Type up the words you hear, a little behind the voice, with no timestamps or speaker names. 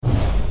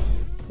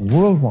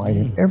worldwide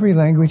in every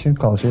language and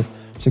culture,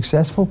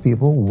 successful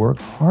people work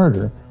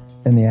harder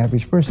than the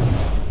average person.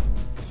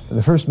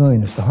 The first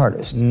million is the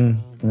hardest, and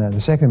then the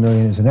second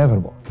million is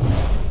inevitable.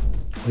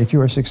 If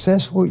you are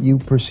successful, you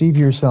perceive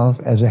yourself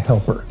as a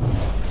helper.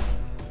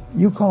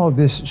 You call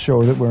this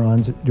show that we're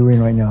on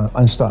doing right now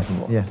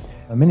Unstoppable. Yes.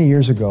 Many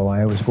years ago,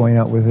 I was going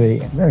out with a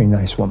very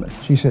nice woman.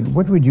 She said,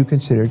 "What would you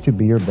consider to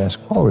be your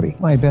best quality?"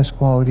 My best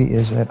quality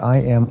is that I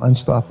am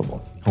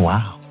unstoppable.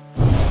 Wow.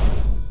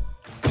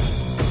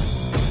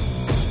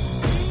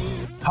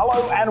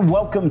 Hello and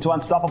welcome to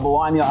Unstoppable.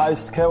 I'm your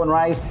host, Kerwin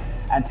Ray,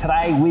 and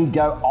today we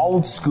go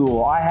old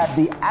school. I have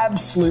the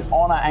absolute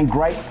honor and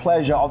great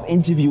pleasure of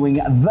interviewing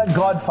the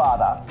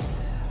Godfather,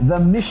 the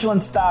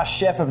Michelin star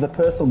chef of the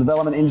personal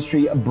development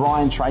industry,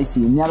 Brian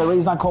Tracy. Now, the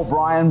reason I call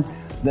Brian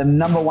the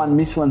 #1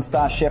 Michelin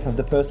star chef of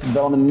the personal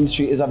development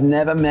industry is I've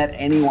never met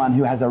anyone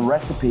who has a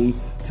recipe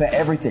for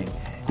everything.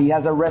 He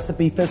has a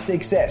recipe for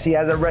success. He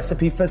has a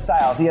recipe for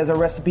sales. He has a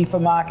recipe for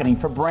marketing,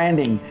 for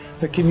branding,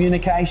 for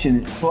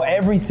communication, for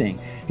everything.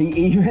 He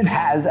even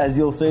has, as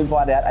you'll soon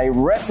find out, a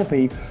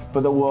recipe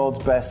for the world's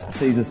best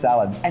Caesar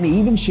salad. And he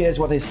even shares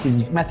what is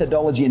his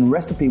methodology and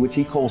recipe, which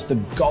he calls the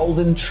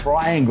Golden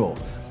Triangle,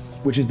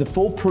 which is the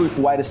foolproof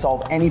way to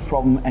solve any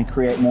problem and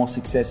create more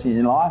success in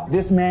your life.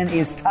 This man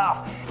is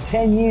tough.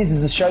 10 years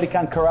as a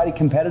Shotokan karate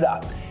competitor.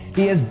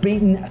 He has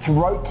beaten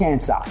throat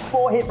cancer,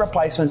 4 hip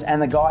replacements,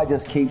 and the guy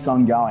just keeps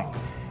on going.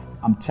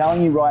 I'm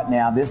telling you right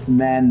now, this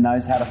man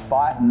knows how to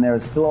fight, and there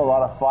is still a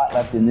lot of fight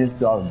left in this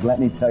dog. Let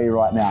me tell you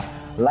right now.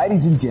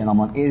 Ladies and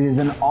gentlemen, it is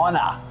an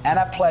honor and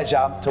a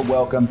pleasure to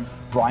welcome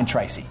Brian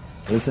Tracy.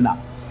 Listen up.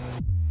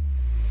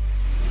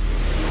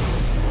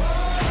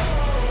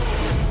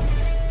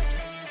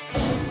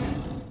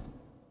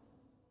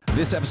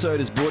 This episode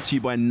is brought to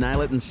you by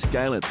Nail It and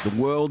Scale It,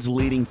 the world's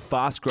leading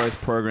fast growth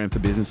program for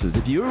businesses.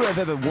 If you have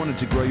ever wanted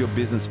to grow your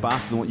business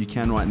faster than what you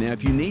can right now,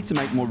 if you need to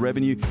make more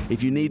revenue,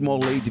 if you need more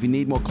leads, if you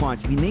need more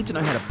clients, if you need to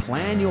know how to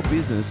plan your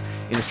business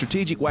in a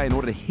strategic way in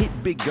order to hit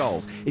big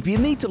goals, if you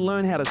need to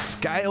learn how to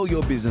scale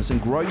your business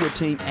and grow your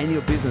team and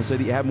your business so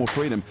that you have more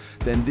freedom,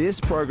 then this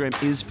program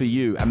is for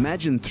you.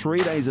 Imagine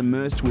 3 days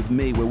immersed with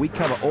me where we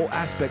cover all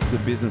aspects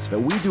of business,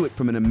 but we do it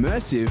from an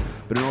immersive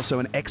but also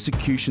an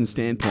execution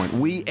standpoint.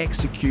 We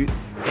execute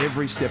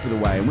every step of the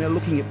way, and we're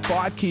looking at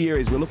 5 key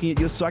areas. We're looking at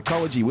your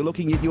psychology, we're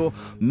looking at your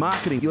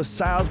marketing, your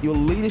sales, your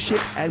leadership,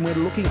 and we're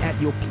looking at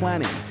your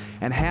planning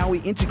and how we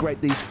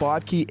integrate these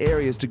 5 key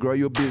areas to grow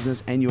your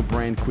business and your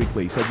brand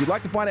quickly. So if you'd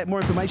like to find out more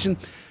information,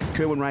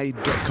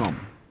 kerwinray.com.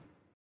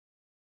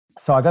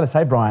 So I got to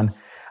say, Brian,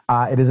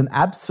 it is an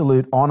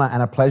absolute honor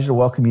and a pleasure to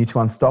welcome you to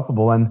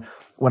Unstoppable. And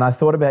when I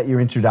thought about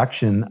your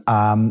introduction,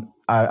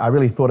 I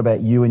really thought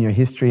about you and your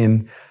history,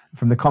 and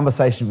from the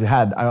conversation we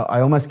had,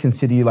 I almost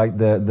consider you like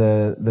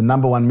the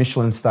 #1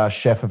 Michelin star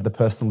chef of the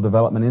personal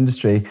development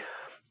industry.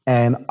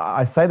 And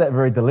I say that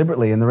very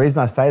deliberately. And the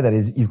reason I say that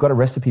is you've got a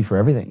recipe for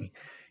everything.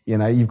 You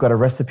know, you've got a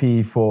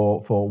recipe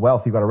for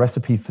wealth, you've got a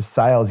recipe for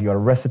sales, you've got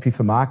a recipe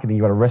for marketing,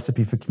 you've got a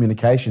recipe for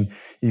communication,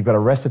 you've got a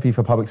recipe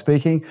for public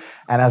speaking,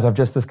 and as I've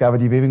just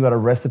discovered, you've even got a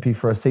recipe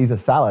for a Caesar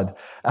salad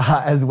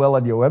as well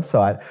on your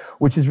website,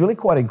 which is really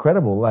quite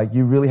incredible. Like,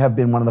 you really have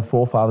been one of the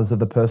forefathers of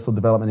the personal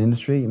development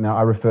industry. Now,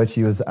 I refer to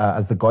you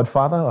as the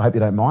Godfather. I hope you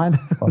don't mind.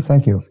 Well,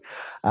 thank you.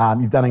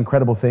 You've done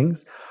incredible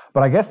things.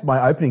 But I guess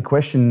my opening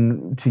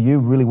question to you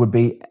really would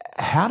be,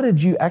 how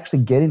did you actually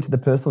get into the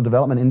personal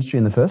development industry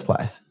in the first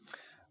place?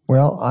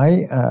 Well,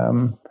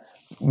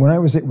 when I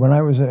was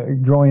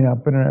growing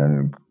up in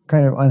a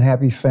kind of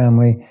unhappy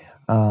family,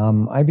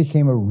 I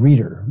became a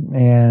reader,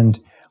 and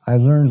I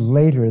learned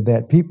later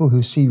that people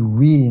who see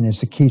reading as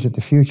the key to the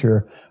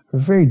future are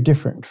very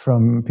different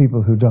from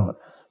people who don't.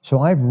 So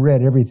I've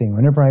read everything.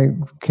 Whenever I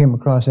came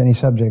across any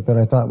subject that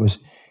I thought was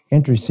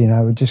interesting,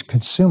 I would just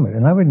consume it,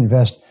 and I would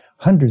invest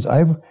hundreds.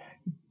 I've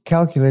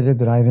calculated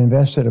that I've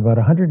invested about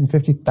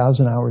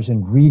 150,000 hours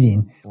in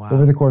reading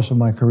over the course of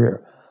my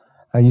career.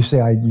 You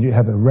say I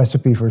have a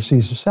recipe for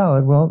Caesar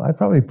salad. Well, I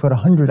probably put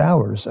 100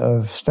 hours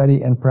of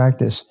study and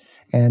practice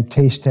and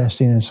taste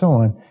testing and so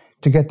on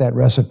to get that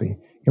recipe.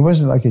 It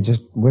wasn't like it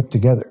just whipped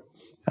together.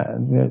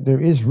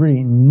 There is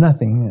really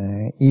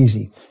nothing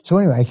easy. So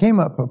anyway, I came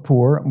up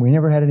poor. We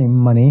never had any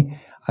money.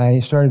 I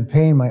started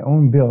paying my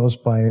own bills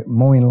by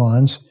mowing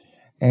lawns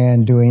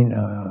and doing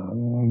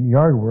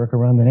yard work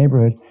around the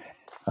neighborhood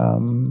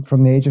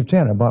from the age of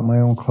 10. I bought my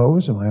own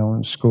clothes and my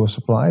own school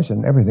supplies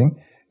and everything.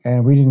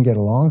 And we didn't get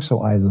along,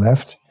 so I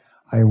left.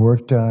 I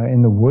worked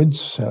in the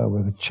woods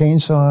with a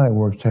chainsaw. I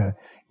worked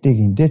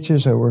digging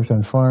ditches. I worked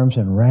on farms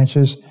and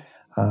ranches.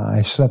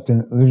 I lived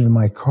in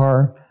my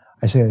car.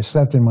 I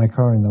slept in my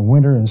car in the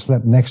winter and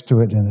slept next to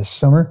it in the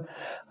summer,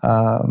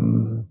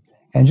 and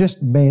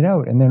just made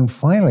out. And then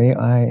finally,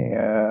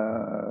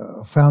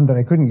 I found that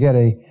I couldn't get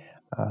a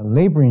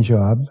laboring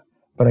job,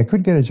 but I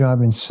could get a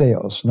job in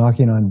sales,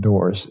 knocking on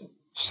doors,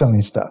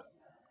 selling stuff.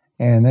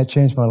 And that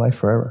changed my life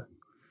forever.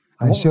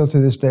 I still, to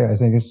this day, I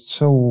think it's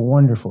so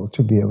wonderful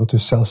to be able to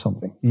sell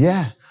something.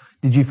 Yeah.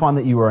 Did you find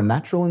that you were a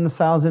natural in the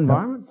sales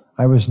environment? No,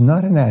 I was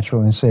not a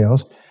natural in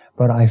sales,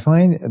 but I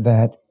find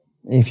that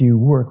if you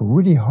work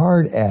really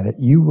hard at it,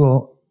 you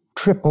will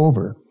trip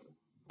over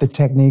the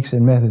techniques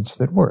and methods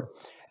that work.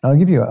 And I'll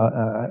give you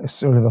a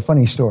sort of a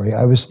funny story.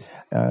 I was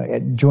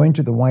joined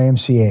to the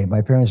YMCA.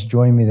 My parents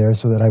joined me there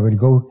so that I would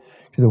go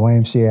to the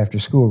YMCA after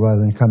school rather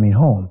than coming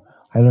home.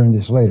 I learned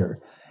this later.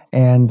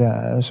 And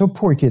so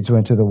poor kids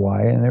went to the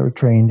Y, and they were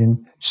trained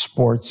in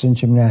sports and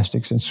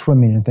gymnastics and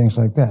swimming and things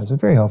like that. So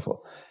very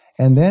helpful.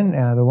 And then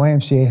the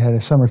YMCA had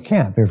a summer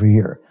camp every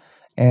year.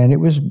 And it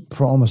was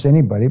for almost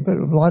anybody, but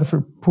a lot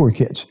for poor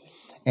kids.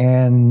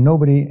 And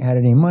nobody had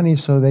any money,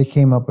 so they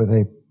came up with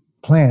a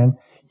plan.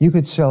 You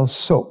could sell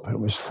soap. It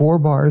was 4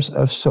 bars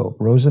of soap,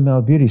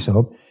 Rosamel beauty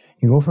soap.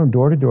 You go from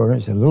door to door,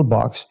 it's a little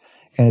box,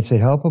 and it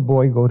said, help a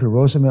boy go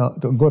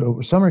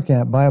to summer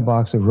camp, buy a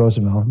box of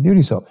Rosamel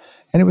beauty soap.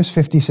 And it was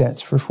 50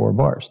 cents for 4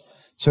 bars.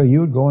 So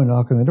you would go and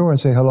knock on the door and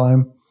say, hello,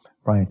 I'm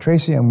Brian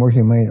Tracy. I'm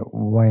working at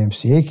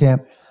YMCA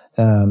camp,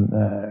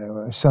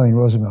 selling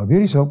Rosamel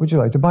beauty soap. Would you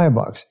like to buy a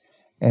box?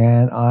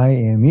 And I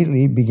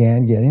immediately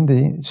began getting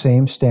the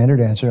same standard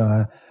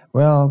answer.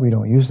 Well, we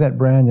don't use that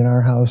brand in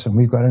our house, and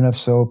we've got enough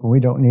soap, and we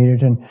don't need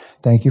it, and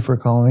thank you for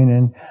calling,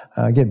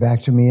 and get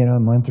back to me in a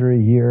month or a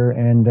year,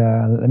 and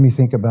let me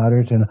think about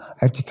it, and I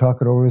have to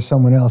talk it over with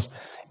someone else.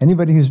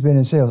 Anybody who's been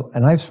in sales,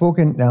 and I've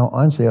spoken now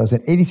on sales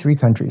in 83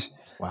 countries.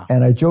 Wow.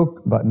 And I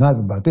joke about, not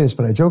about this,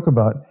 but I joke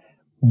about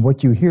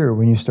what you hear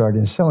when you start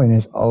in selling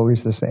is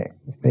always the same.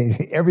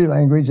 Every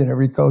language and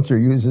every culture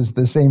uses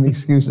the same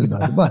excuses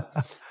not to buy.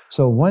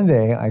 So one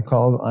day I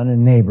called on a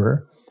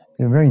neighbor,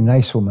 a very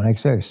nice woman. I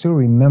still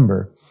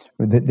remember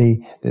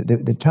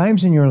the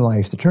times in your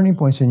life, the turning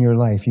points in your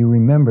life, you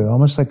remember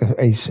almost like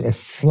a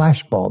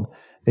flash bulb.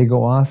 They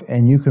go off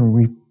and you can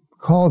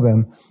recall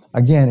them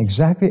again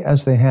exactly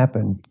as they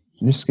happened.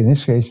 In this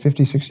case,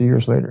 50, 60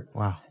 years later.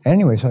 Wow.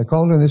 Anyway, so I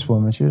called her this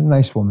woman. She was a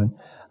nice woman.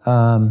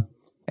 And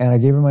I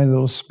gave her my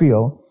little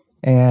spiel.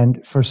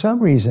 And for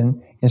some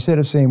reason, instead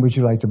of saying, would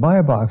you like to buy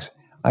a box,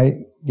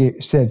 I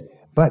said,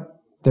 but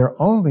they're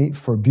only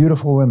for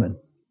beautiful women.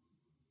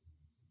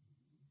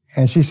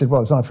 And she said,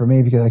 well, it's not for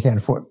me because I can't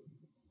afford it.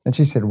 And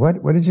she said,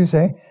 what did you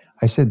say?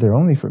 I said, they're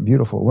only for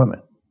beautiful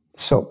women.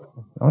 Soap,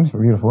 only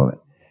for beautiful women.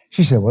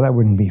 She said, well, that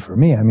wouldn't be for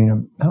me. I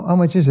mean, how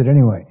much is it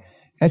anyway?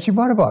 And she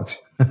bought a box.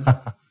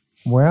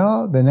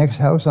 Well, the next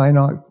house I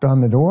knocked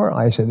on the door,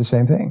 I said the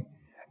same thing.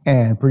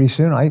 And pretty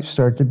soon I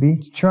started to be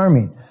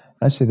charming.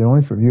 I said, they're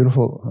only for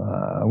beautiful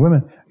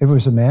women. If it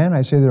was a man,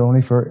 I say they're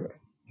only for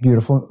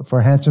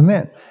handsome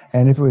men.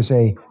 And if it was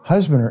a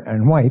husband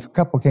and wife,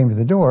 couple came to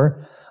the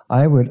door,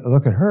 I would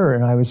look at her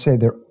and I would say,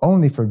 they're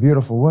only for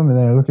beautiful women.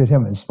 Then I looked at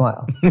him and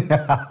smiled.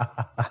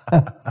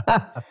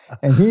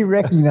 And he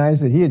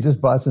recognized that he had just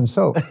bought some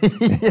soap.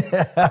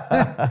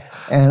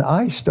 And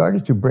I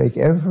started to break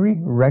every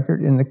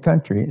record in the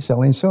country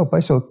selling soap. I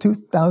sold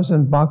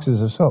 2,000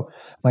 boxes of soap.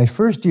 My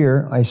first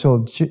year, I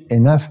sold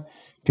enough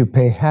to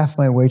pay half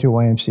my way to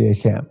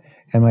YMCA camp.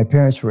 And my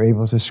parents were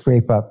able to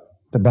scrape up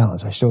the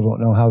balance. I still don't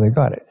know how they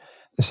got it.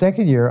 The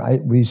second year,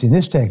 using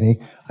this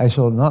technique, I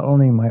sold not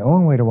only my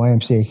own way to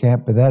YMCA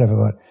camp, but that of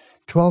about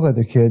 12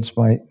 other kids.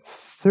 My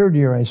third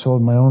year, I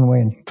sold my own way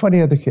and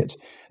 20 other kids.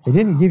 They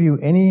didn't give you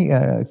any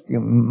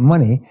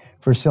money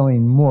for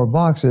selling more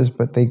boxes,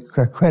 but they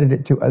credited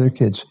it to other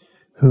kids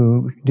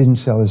who didn't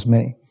sell as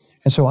many.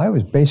 And so I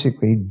was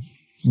basically,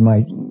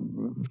 my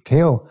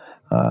tail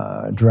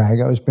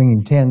drag, I was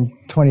bringing 10,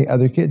 20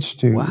 other kids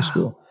to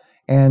school.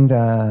 And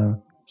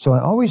so I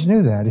always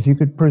knew that if you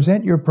could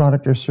present your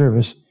product or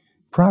service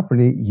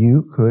properly,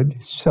 you could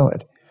sell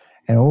it.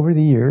 And over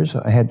the years,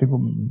 I had to go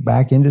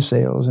back into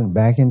sales,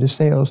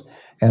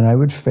 and I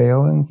would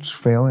fail and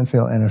fail and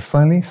fail. And I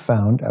finally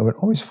found, I would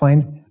always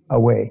find a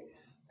way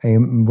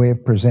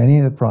of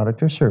presenting the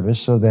product or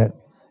service so that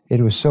it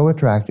was so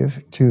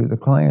attractive to the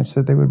clients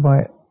that they would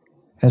buy it.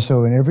 And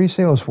so in every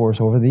sales force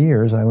over the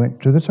years, I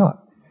went to the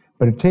top.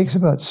 But it takes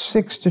about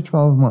 6 to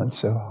 12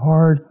 months of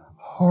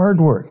hard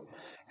work.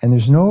 And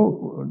there's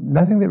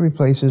nothing that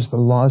replaces the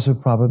laws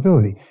of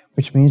probability,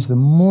 which means the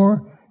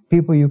more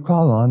people you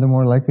call on, the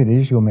more likely it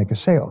is you'll make a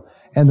sale.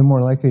 And the more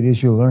likely it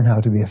is you'll learn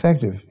how to be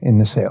effective in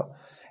the sale.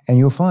 And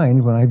you'll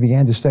find when I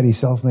began to study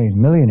self-made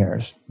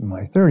millionaires in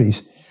my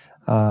 30s,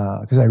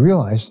 because I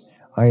realized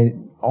I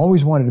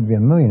always wanted to be a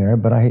millionaire,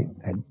 but I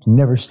had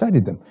never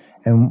studied them.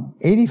 And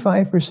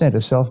 85%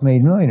 of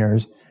self-made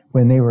millionaires,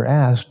 when they were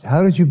asked,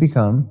 how did you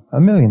become a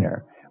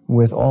millionaire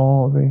with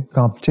all the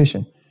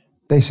competition?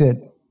 They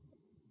said,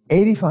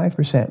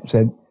 85%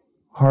 said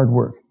hard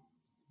work.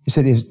 He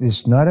said,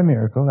 it's not a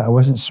miracle. I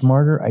wasn't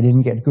smarter. I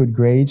didn't get good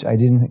grades. I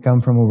didn't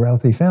come from a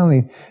wealthy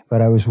family,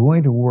 but I was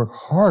willing to work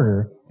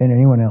harder than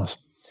anyone else.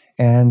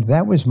 And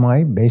that was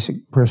my basic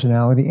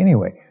personality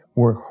anyway,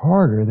 work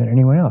harder than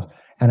anyone else.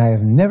 And I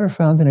have never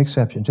found an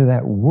exception to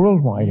that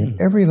worldwide in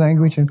every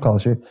language and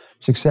culture.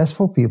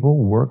 Successful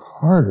people work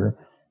harder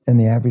than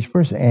the average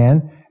person,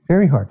 and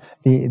very hard.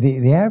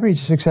 The average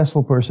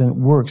successful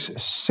person works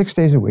 6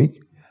 days a week,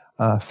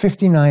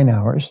 59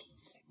 hours.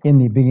 In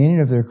the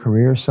beginning of their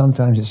career,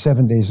 sometimes it's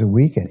 7 days a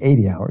week and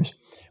 80 hours.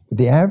 But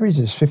the average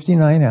is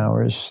 59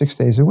 hours, 6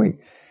 days a week.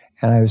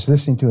 and I was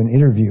listening to an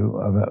interview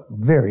of a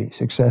very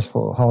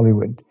successful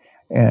Hollywood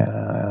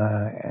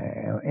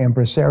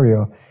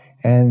impresario,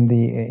 and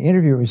the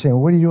interviewer was saying,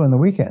 "What do you do on the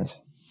weekends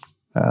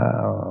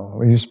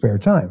with your spare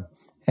time?"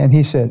 And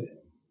he said,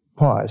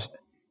 pause.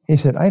 He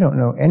said, "I don't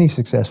know any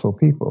successful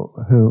people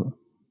who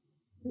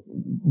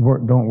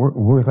don't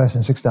work less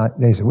than 6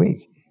 days a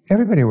week.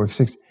 Everybody works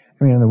 6.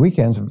 I mean, on the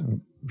weekends,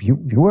 you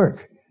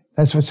work.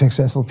 That's what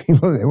successful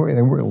people, they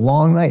work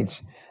long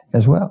nights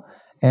as well."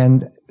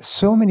 And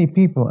so many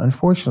people,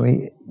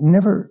 unfortunately,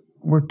 never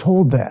were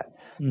told that.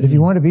 That if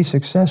you want to be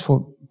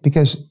successful,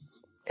 because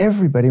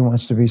everybody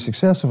wants to be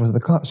successful,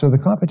 so the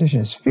competition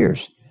is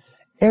fierce.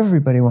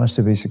 Everybody wants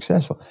to be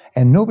successful.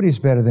 And nobody's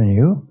better than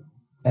you,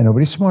 and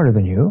nobody's smarter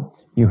than you.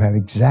 You have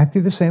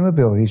exactly the same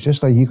abilities,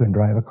 just like you can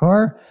drive a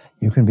car,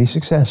 you can be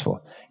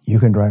successful. You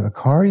can drive a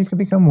car, you can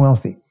become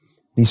wealthy.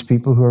 These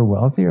people who are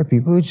wealthy are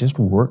people who just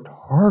worked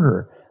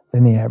harder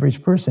than the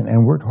average person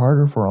and worked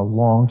harder for a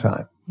long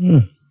time.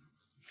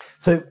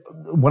 So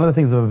one of the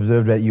things I've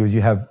observed about you is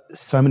you have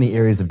so many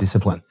areas of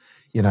discipline,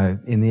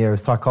 in the area of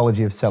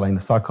psychology of selling,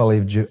 the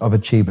psychology of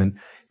achievement,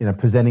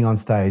 presenting on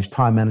stage,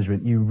 time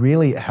management. You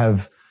really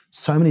have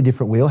so many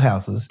different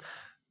wheelhouses.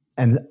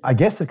 And I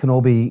guess it can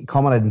all be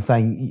culminated in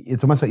saying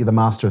it's almost like you're the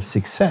master of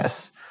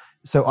success.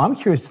 So I'm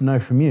curious to know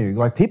from you,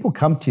 like people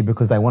come to you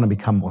because they want to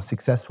become more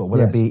successful,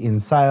 whether it be in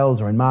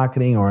sales or in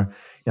marketing or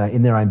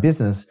in their own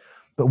business.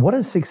 But what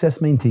does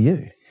success mean to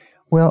you?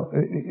 Well,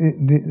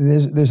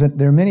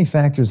 there are many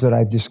factors that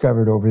I've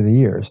discovered over the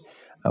years.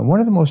 One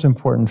of the most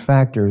important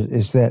factors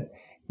is that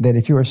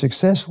if you are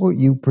successful,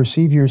 you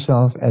perceive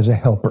yourself as a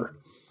helper.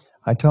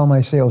 I tell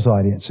my sales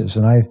audiences,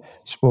 and I've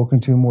spoken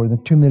to more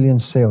than 2 million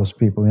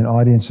salespeople in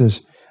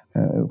audiences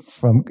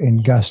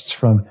in gusts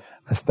from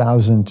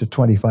 1,000 to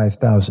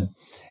 25,000.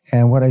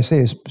 And what I say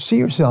is, see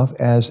yourself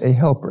as a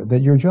helper,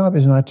 that your job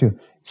is not to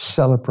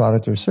sell a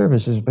product or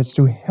services, but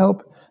to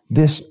help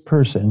this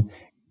person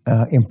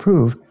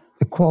improve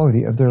the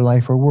quality of their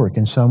life or work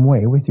in some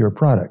way with your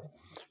product.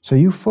 So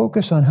you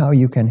focus on how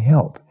you can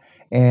help,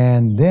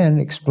 and then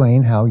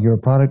explain how your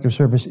product or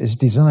service is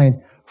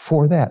designed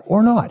for that,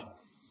 or not.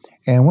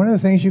 And one of the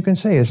things you can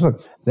say is,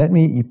 look,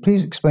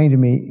 please explain to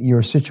me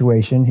your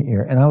situation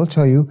here, and I will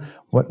tell you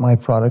what my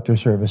product or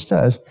service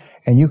does,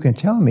 and you can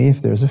tell me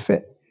if there's a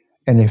fit.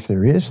 And if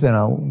there is, then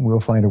we'll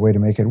find a way to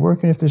make it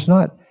work, and if there's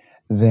not,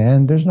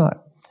 then there's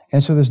not.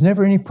 And so there's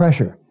never any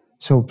pressure.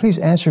 So please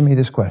answer me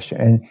this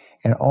question.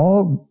 And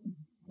all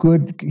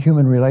good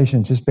human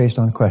relations is based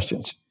on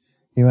questions.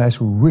 You ask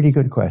really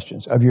good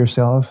questions of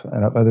yourself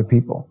and of other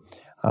people.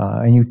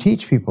 And you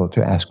teach people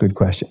to ask good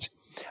questions.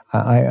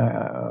 I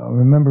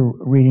remember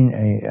reading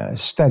a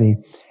study,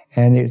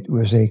 and it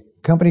was a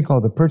company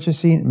called the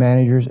Purchasing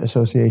Managers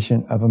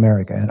Association of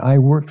America. And I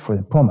worked for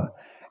the POMA,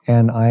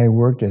 and I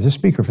worked as a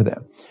speaker for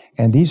them.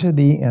 And these are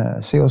the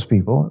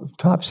salespeople,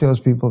 top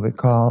salespeople that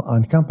call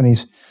on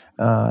companies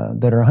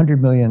that are $100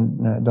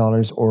 million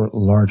or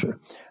larger.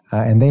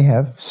 And they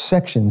have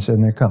sections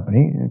in their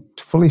company,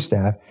 fully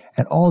staffed,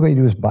 and all they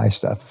do is buy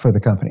stuff for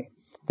the company.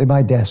 They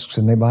buy desks,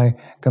 and they buy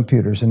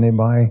computers, and they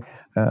buy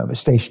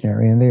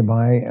stationery, and they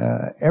buy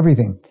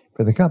everything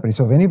for the company.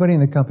 So if anybody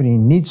in the company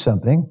needs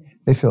something,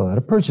 they fill out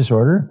a purchase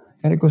order,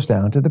 and it goes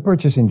down to the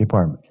purchasing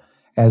department.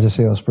 As a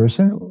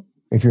salesperson,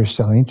 if you're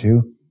selling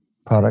to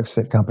products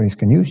that companies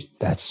can use,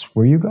 that's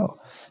where you go.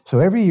 So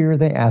every year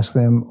they ask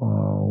them,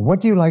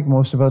 what do you like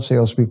most about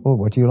salespeople?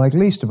 What do you like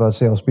least about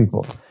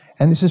salespeople?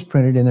 And this is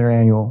printed in their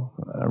annual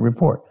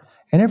report.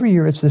 And every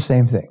year it's the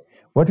same thing.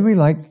 What do we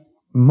like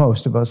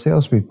most about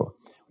salespeople?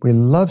 We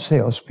love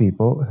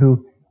salespeople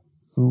who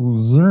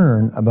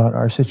learn about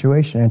our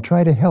situation and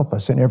try to help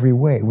us in every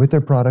way with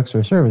their products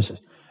or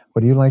services.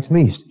 What do you like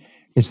least?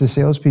 It's the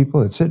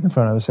salespeople that sit in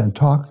front of us and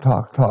talk,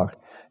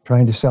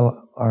 trying to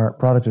sell our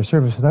product or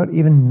service without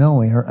even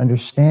knowing or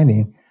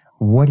understanding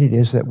what it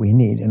is that we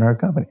need in our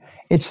company.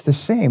 It's the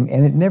same,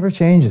 and it never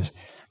changes.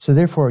 So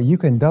therefore, you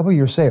can double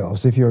your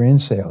sales if you're in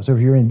sales, or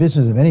if you're in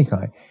business of any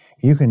kind.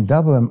 You can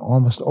double them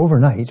almost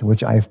overnight,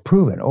 which I've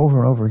proven over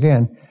and over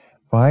again,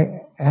 by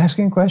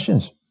asking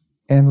questions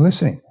and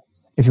listening.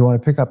 If you want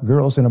to pick up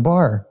girls in a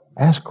bar,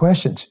 ask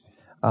questions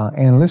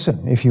and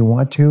listen. If you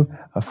want to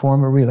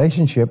form a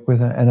relationship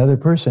with another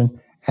person,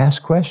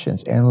 ask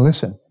questions and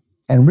listen,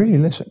 and really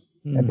listen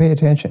and pay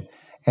attention.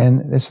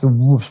 And it's the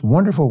most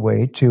wonderful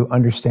way to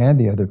understand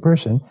the other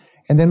person,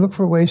 and then look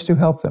for ways to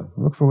help them,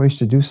 look for ways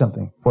to do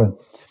something for them.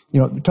 You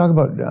know, talk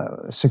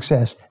about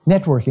success.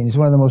 Networking is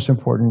one of the most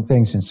important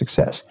things in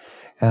success.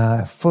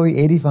 Fully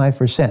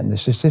 85%, the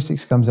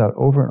statistics comes out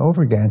over and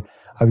over again,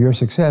 of your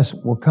success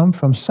will come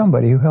from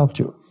somebody who helped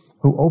you,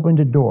 who opened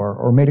a door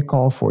or made a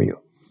call for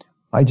you.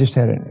 I just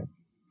had an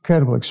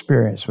incredible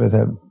experience with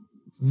a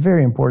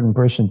very important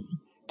person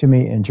to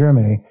me in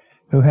Germany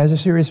who has a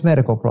serious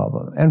medical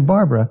problem. And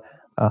Barbara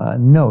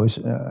knows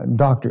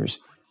doctors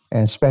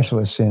and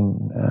specialists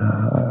in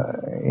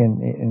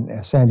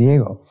San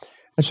Diego.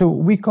 And so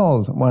we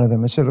called one of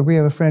them and said, look, we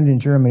have a friend in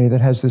Germany that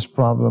has this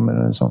problem,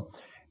 and so on.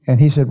 And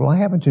he said, well, I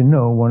happen to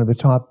know one of the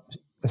top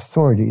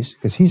authorities,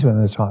 because he's one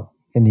of the top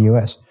in the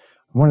U.S.,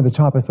 one of the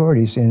top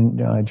authorities in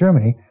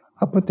Germany.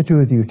 I'll put the two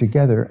of you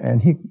together,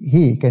 and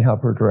he can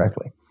help her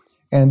directly.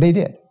 And they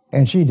did,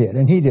 and she did,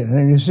 and he did.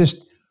 And it was just,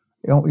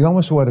 you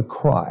almost want to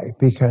cry,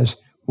 because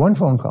one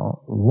phone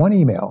call, one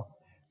email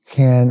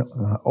can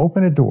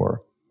open a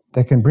door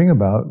that can bring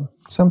about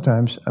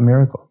sometimes a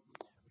miracle.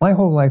 My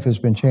whole life has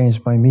been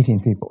changed by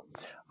meeting people.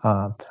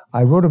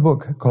 I wrote a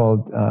book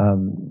called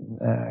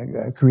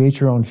 "Create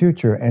Your Own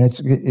Future," and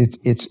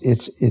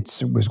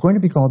it was going to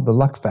be called "The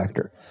Luck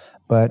Factor,"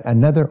 but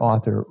another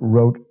author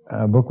wrote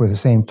a book with the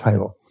same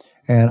title.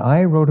 And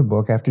I wrote a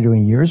book after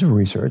doing years of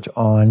research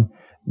on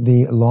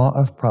the law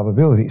of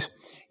probabilities.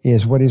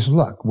 What is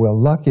luck? Well,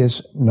 luck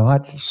is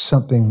not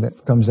something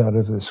that comes out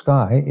of the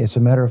sky. It's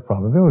a matter of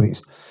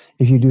probabilities.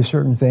 If you do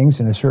certain things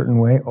in a certain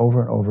way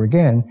over and over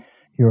again,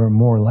 you're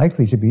more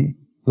likely to be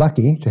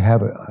lucky, to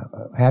have a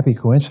happy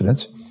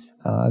coincidence,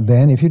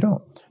 than if you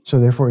don't. So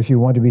therefore, if you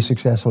want to be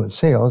successful at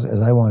sales,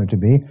 as I wanted to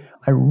be,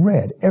 I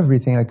read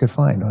everything I could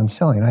find on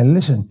selling. I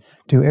listened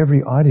to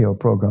every audio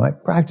program. I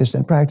practiced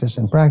and practiced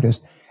and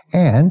practiced.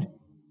 And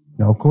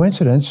no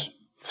coincidence,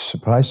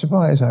 surprise,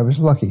 surprise, I was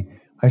lucky.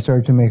 I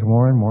started to make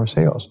more and more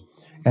sales.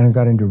 And I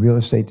got into real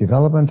estate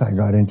development. I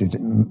got into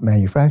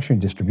manufacturing,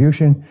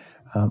 distribution,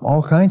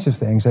 all kinds of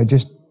things. I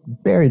just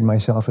buried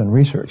myself in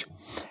research.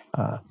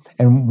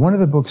 And one of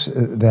the books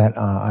that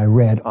I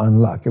read on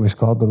luck, it was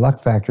called The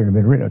Luck Factor, and it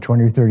had been written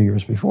 20 or 30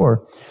 years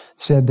before,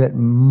 said that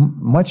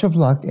much of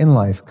luck in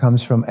life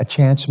comes from a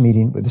chance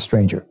meeting with a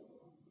stranger.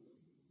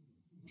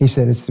 He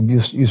said it's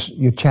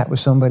you chat with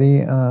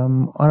somebody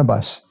on a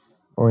bus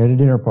or at a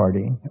dinner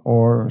party,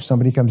 or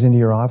somebody comes into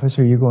your office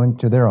or you go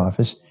into their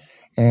office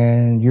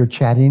and you're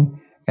chatting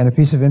and a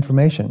piece of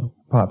information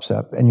pops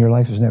up and your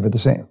life is never the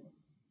same.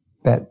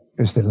 That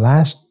is the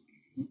last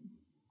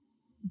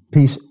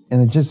piece in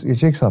the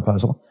jigsaw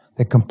puzzle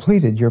that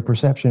completed your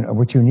perception of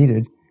what you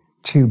needed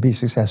to be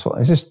successful.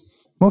 It's just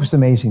most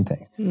amazing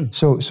thing.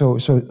 So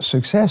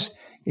success,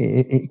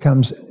 it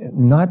comes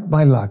not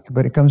by luck,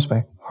 but it comes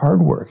by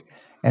hard work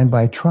and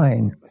by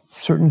trying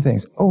certain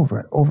things over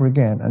and over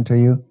again until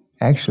you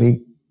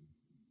actually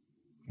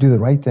do the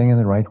right thing in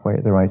the right way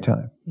at the right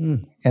time.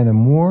 And the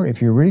more,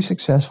 if you're really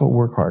successful,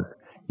 work harder.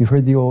 You've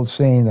heard the old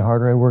saying, the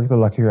harder I work, the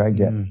luckier I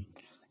get.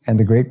 And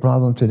the great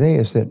problem today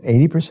is that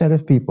 80%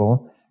 of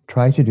people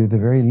try to do the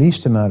very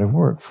least amount of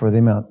work for the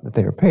amount that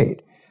they are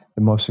paid.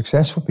 The most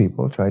successful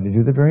people try to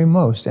do the very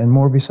most and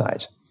more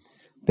besides.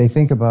 They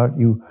think about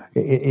you.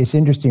 It's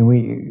interesting.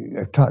 We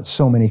have taught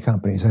so many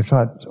companies. I've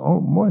taught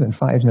more than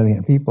 5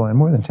 million people and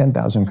more than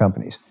 10,000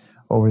 companies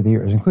over the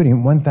years,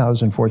 including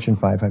 1,000 Fortune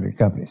 500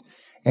 companies.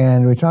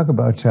 And we talk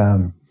about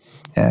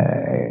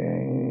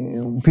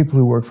people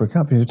who work for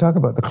companies. We talk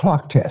about the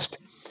clock test.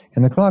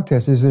 And the clock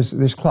test is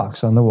there's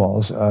clocks on the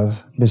walls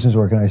of business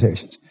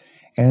organizations.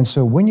 And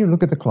so when you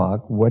look at the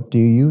clock, what do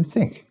you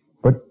think?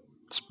 What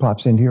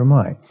pops into your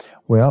mind?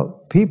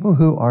 Well, people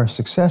who are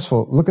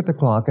successful look at the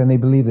clock and they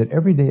believe that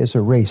every day is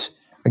a race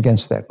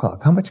against that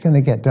clock. How much can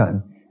they get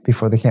done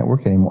before they can't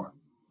work anymore,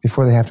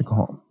 before they have to go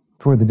home,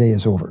 before the day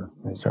is over?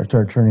 They start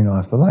turning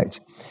off the lights.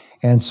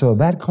 And so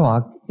that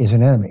clock is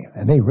an enemy,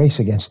 and they race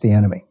against the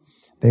enemy.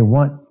 They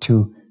want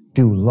to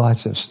do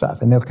lots of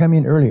stuff, and they'll come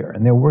in earlier,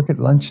 and they'll work at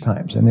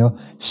lunchtimes, and they'll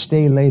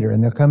stay later,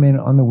 and they'll come in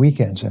on the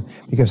weekends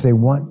because they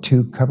want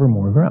to cover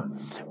more ground.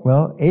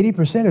 Well,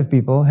 80% of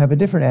people have a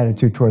different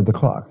attitude toward the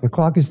clock. The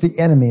clock is the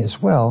enemy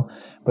as well,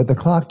 but the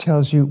clock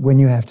tells you when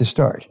you have to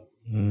start,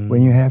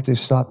 when you have to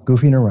stop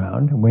goofing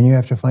around, when you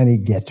have to finally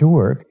get to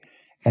work,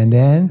 and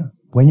then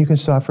when you can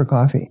stop for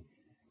coffee.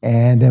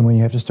 And then when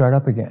you have to start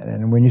up again,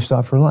 and when you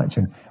stop for lunch,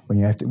 and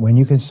when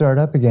you can start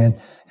up again.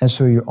 And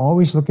so you're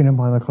always looking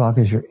upon the clock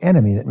as your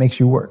enemy that makes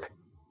you work.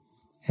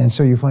 And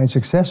so you find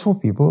successful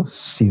people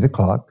see the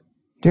clock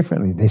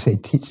differently. They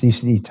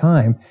see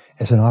time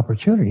as an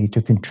opportunity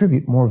to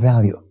contribute more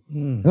value.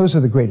 Those are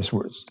the greatest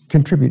words,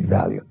 contribute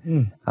value.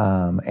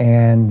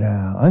 And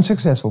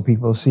unsuccessful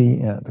people see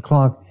the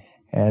clock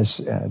as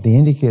the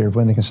indicator of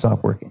when they can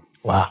stop working.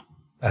 Wow,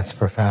 that's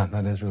profound.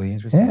 That is really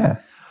interesting. Yeah.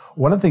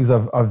 One of the things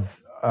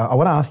I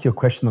want to ask you a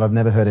question that I've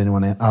never heard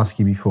anyone ask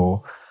you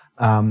before.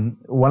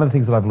 One of the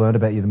things that I've learned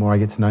about you the more I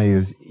get to know you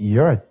is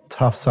you're a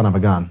tough son of a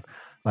gun.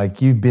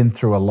 Like, you've been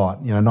through a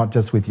lot, not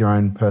just with your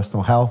own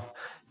personal health,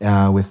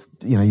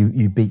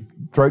 you beat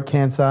throat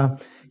cancer,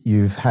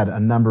 you've had a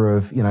number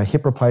of,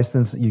 hip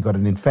replacements, you got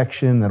an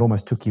infection that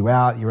almost took you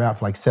out. You're out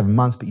for like 7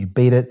 months, but you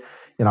beat it.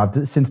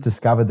 I've since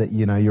discovered that,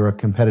 you're a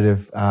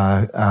competitive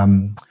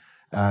Karate.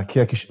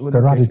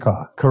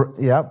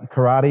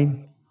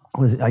 Karate.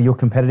 You're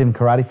competitive in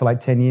karate for like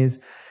 10 years.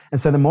 And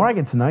so the more I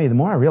get to know you, the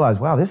more I realize,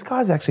 wow, this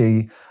guy's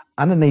actually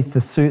underneath the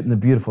suit and the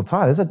beautiful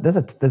tie.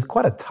 There's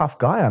quite a tough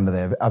guy under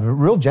there, a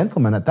real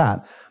gentleman at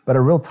that, but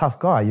a real tough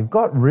guy. You've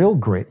got real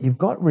grit. You've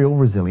got real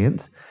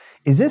resilience.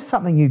 Is this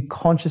something you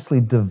consciously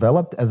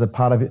developed as a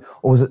part of it?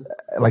 Or was it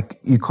like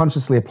you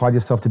consciously applied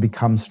yourself to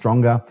become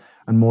stronger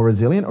and more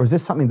resilient? Or is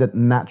this something that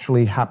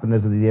naturally happened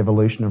as the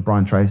evolution of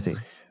Brian Tracy?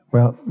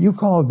 Well, you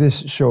call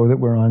this show that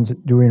we're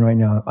doing right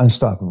now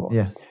Unstoppable.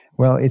 Yes.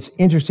 Well, it's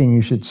interesting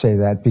you should say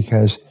that,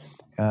 because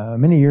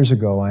Many years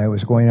ago, I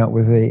was going out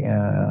with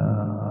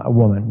a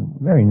woman,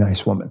 very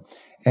nice woman,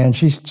 and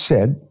she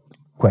said,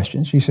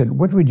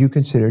 what would you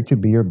consider to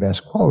be your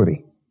best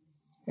quality?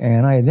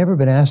 And I had never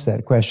been asked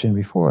that question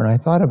before, and I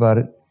thought about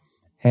it,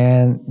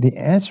 and the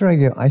answer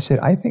I said,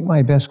 I think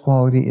my best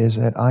quality is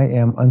that I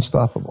am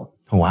unstoppable.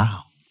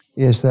 Wow.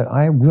 Is that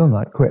I will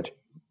not quit.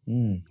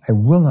 I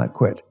will not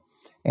quit.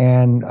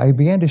 And I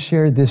began to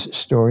share this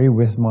story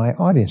with my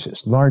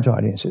audiences, large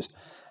audiences.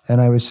 And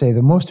I would say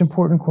the most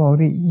important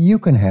quality you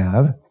can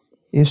have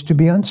is to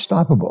be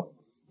unstoppable,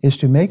 is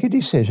to make a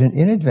decision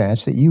in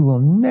advance that you will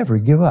never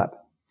give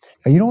up.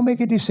 Now, you don't make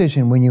a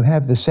decision when you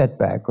have the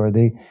setback or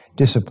the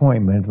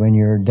disappointment, when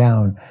you're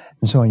down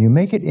and so on. You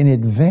make it in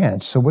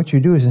advance. So what you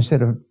do is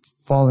instead of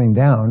falling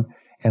down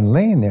and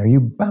laying there,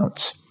 you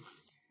bounce.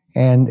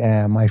 And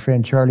my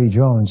friend Charlie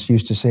Jones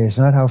used to say, it's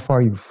not how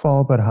far you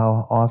fall, but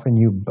how often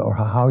or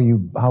how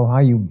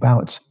high you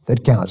bounce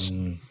that counts.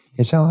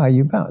 It's how high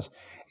you bounce.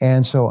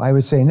 And so I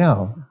would say,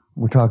 now,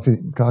 we're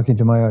talking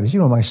to my audience. You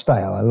know my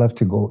style. I love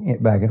to go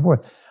back and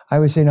forth. I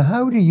would say, now,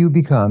 how do you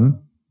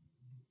become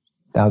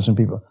 1,000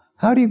 people?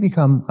 How do you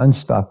become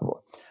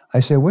unstoppable? I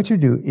say, what you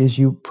do is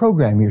you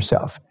program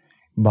yourself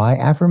by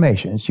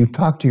affirmations. You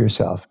talk to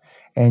yourself,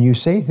 and you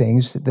say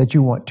things that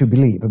you want to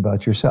believe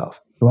about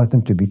yourself. You want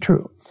them to be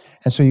true.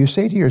 And so you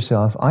say to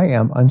yourself, I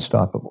am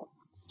unstoppable.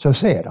 So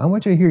say it. I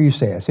want you to hear you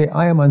say it. Say,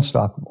 I am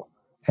unstoppable.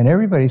 And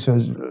everybody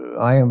says,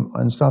 I am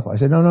unstoppable. I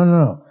said,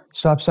 no.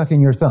 Stop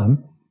sucking your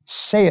thumb.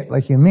 Say it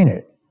like you mean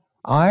it.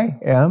 I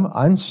am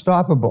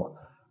unstoppable.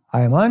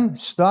 I am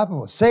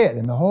unstoppable. Say it.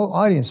 And the whole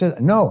audience says,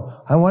 no,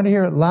 I want to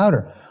hear it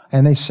louder.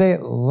 And they say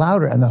it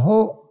louder. And the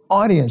whole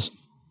audience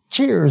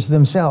cheers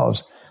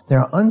themselves.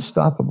 They're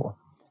unstoppable.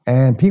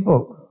 And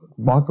people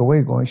walk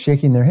away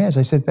shaking their heads.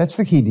 I said, that's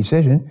the key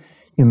decision.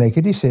 You make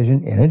a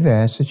decision in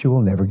advance that you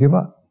will never give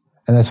up.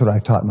 And that's what I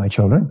taught my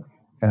children.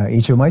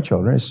 Each of my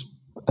children is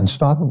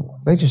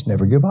unstoppable. They just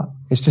never give up.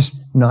 It's just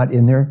not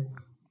in their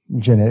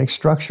genetic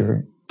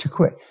structure to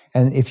quit.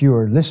 And if you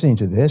are listening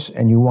to this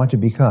and you want to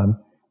become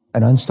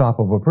an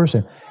unstoppable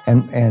person,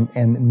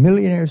 and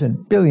millionaires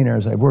and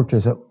billionaires I've worked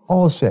with have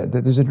all said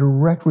that there's a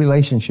direct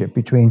relationship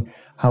between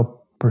how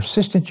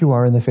persistent you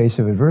are in the face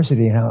of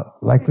adversity and how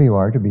likely you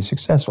are to be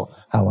successful,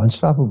 how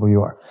unstoppable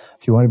you are.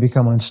 If you want to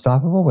become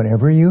unstoppable,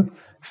 whenever you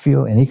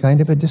feel any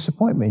kind of a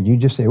disappointment, you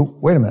just say,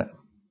 wait a minute,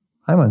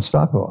 I'm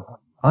unstoppable.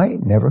 I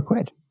never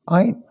quit.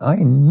 I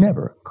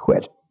never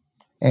quit.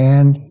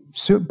 And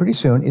pretty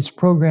soon it's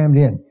programmed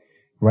in.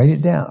 Write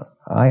it down.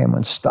 I am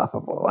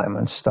unstoppable. I'm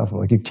unstoppable.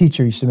 Like your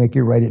teacher used to make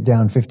you write it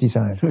down 50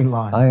 times.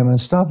 I am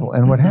unstoppable.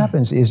 And what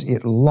happens is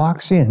it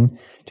locks in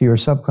to your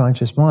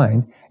subconscious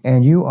mind,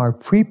 and you are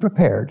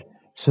pre-prepared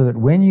so that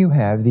when you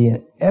have the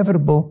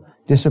inevitable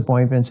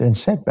disappointments and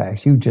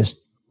setbacks, you just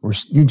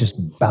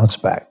bounce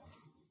back.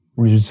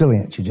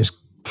 Resilient.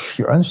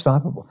 You're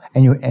unstoppable.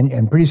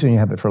 And pretty soon you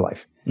have it for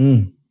life.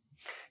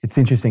 It's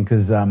interesting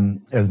because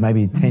it was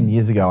maybe 10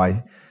 years ago,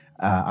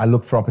 I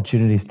looked for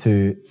opportunities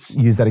to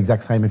use that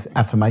exact same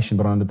affirmation,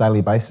 but on a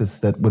daily basis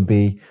that would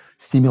be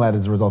stimulated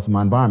as a result of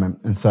my environment.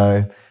 And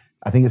so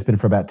I think it's been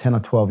for about 10 or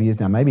 12 years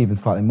now, maybe even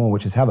slightly more,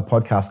 which is how the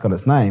podcast got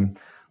its name.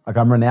 Like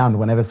I'm renowned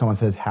whenever someone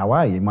says, how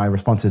are you? My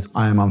response is,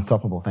 I am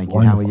unstoppable. Thank you.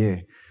 Wonderful. How are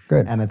you?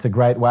 Good. And it's a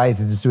great way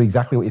to just do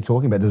exactly what you're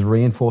talking about, just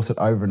reinforce it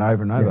over and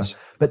over and over. Yes.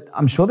 But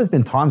I'm sure there's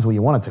been times where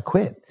you wanted to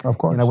quit. Of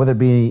course. Whether it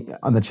be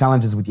on the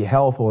challenges with your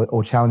health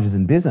or challenges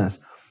in business.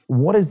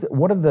 What are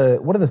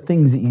the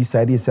things that you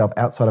say to yourself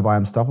outside of I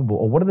am unstoppable,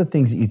 or what are the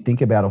things that you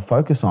think about or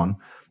focus on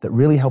that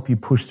really help you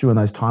push through in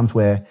those times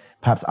where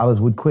perhaps others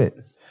would quit?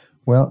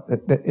 Well,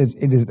 that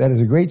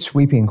is a great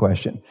sweeping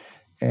question.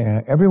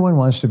 Everyone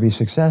wants to be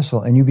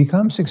successful, and you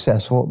become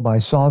successful by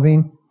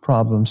solving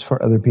problems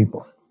for other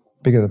people.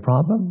 The bigger the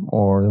problem,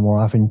 or the more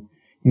often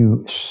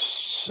you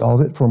solve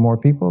it for more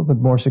people, the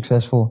more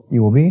successful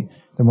you will be,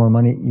 the more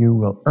money you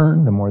will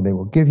earn, the more they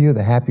will give you,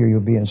 the happier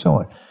you'll be, and so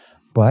on.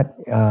 But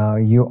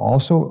you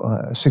also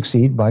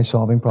succeed by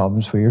solving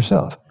problems for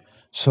yourself.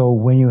 So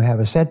when you have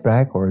a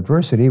setback or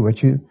adversity,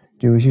 what you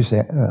do is you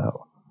say,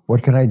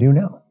 what can I do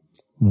now?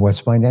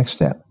 What's my next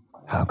step?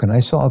 How can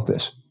I solve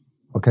this?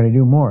 What can I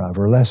do more of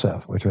or less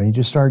of? What do I need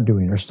to start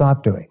doing or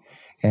stop doing?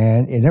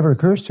 And it never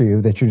occurs to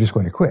you that you're just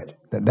going to quit.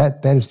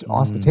 That is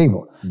off the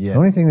table. Yeah. The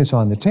only thing that's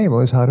on the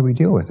table is how do we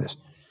deal with this?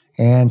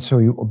 And so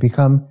you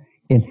become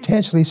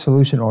intensely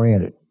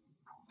solution-oriented.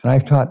 And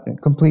I've taught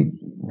complete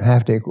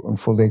half-day and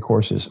full-day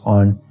courses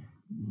on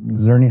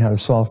learning how to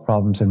solve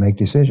problems and make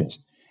decisions.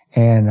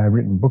 And I've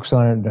written books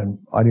on it, done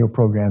audio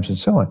programs and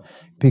so on.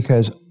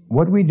 Because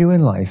what we do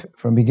in life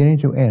from beginning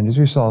to end is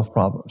we solve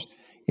problems.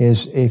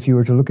 Is if you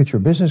were to look at your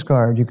business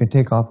card, you can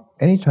take off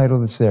any title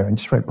that's there and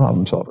just write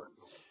problem solver.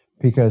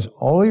 Because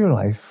all your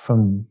life,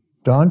 from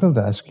dawn till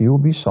dusk, you will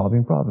be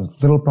solving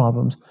problems. Little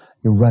problems,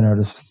 you run out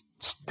of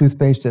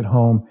toothpaste at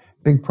home,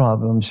 big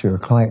problems, your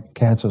client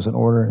cancels an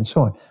order and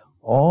so on.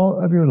 All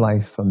of your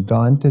life, from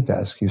dawn to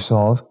dusk, you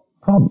solve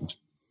problems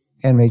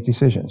and make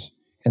decisions.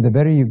 And the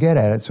better you get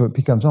at it, so it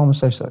becomes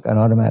almost like an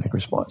automatic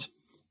response.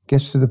 It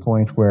gets to the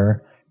point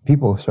where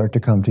people start to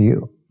come to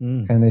you.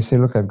 And they say,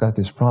 look, I've got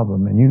this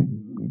problem, and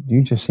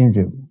you just seem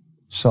to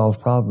solve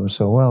problems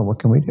so well. What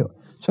can we do?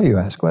 So you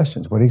ask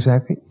questions. What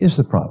exactly is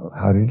the problem?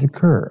 How did it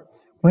occur?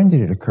 When did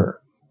it occur?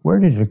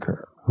 Where did it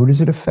occur? Who does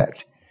it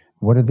affect?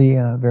 What are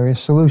the various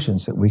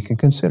solutions that we can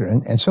consider?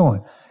 And so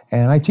on.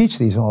 And I teach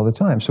these all the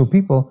time. So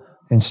people,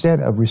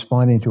 instead of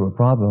responding to a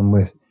problem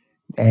with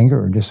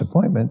anger or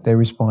disappointment, they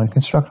respond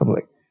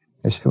constructively.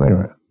 They say, wait a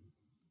minute.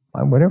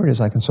 Whatever it is,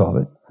 I can solve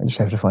it. I just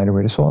have to find a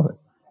way to solve it.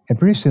 And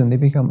pretty soon they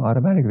become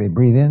automatic. They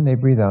breathe in, they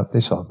breathe out,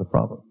 they solve the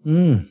problem.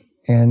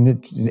 And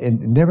it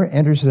never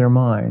enters their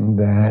mind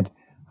that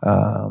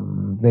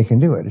they can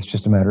do it. It's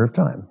just a matter of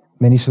time.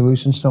 Many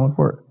solutions don't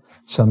work.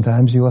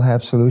 Sometimes you will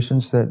have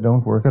solutions that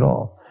don't work at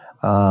all,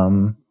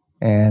 and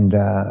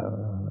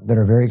that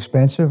are very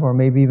expensive or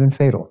maybe even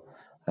fatal.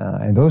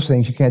 And those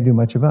things you can't do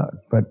much about.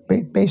 But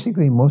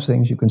basically, most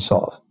things you can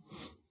solve.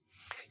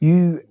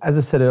 You, as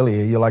I said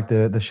earlier, you're like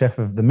the chef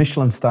of the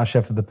Michelin star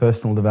chef of the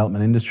personal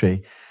development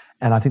industry.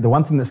 And I think the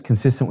one thing that's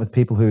consistent with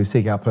people who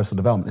seek out personal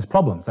development is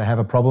problems. They have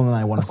a problem and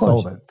they want to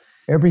solve it.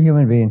 Every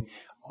human being,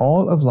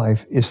 all of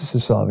life is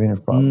the solving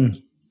of problems.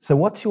 So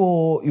what's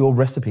your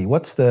recipe?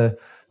 What's the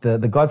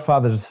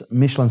Godfather's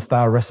Michelin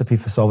star recipe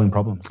for solving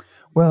problems?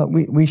 Well,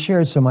 we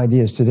shared some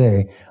ideas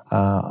today.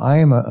 I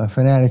am a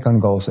fanatic on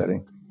goal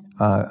setting.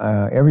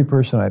 Every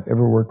person I've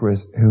ever worked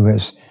with who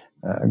has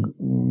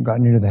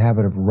gotten into the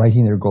habit of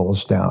writing their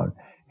goals down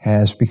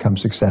has become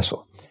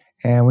successful.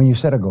 And when you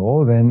set a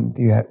goal, then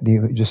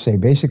you just say,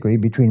 basically,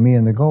 between me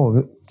and the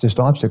goal, just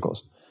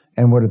obstacles.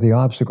 And what are the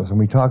obstacles? And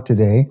we talked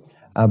today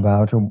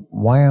about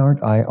why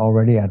aren't I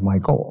already at my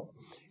goal?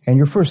 And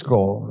your first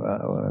goal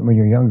when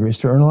you're younger is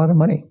to earn a lot of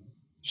money.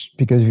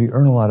 Because if you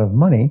earn a lot of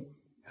money,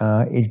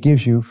 it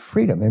gives you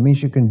freedom. It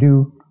means you can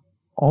do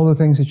all the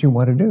things that you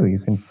want to do. You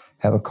can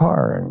have a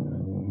car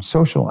and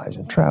socialize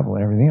and travel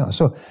and everything else.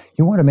 So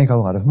you want to make a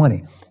lot of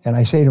money. And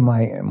I say to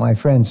my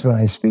friends when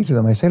I speak to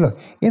them, I say, look,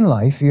 in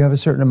life, you have a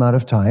certain amount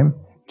of time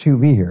to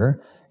be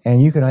here,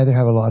 and you can either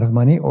have a lot of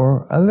money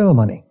or a little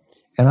money.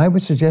 And I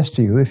would suggest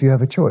to you, if you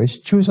have a choice,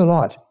 choose a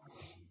lot.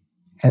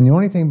 And the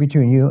only thing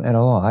between you and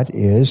a lot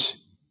is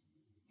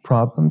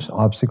problems,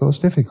 obstacles,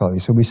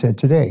 difficulties. So we said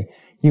today,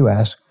 you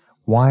ask,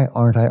 why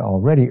aren't I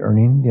already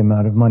earning the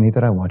amount of money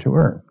that I want to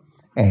earn?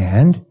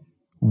 And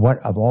what,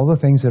 of all the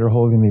things that are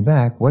holding me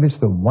back, what is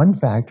the one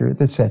factor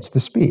that sets the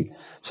speed?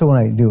 So when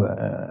I do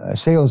a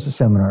sales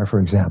seminar, for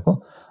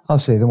example, I'll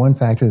say the one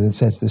factor that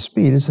sets the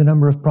speed is the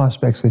number of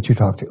prospects that you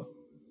talk to.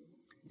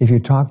 If you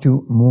talk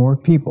to more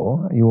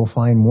people, you will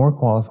find more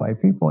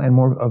qualified people, and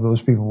more of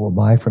those people will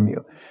buy from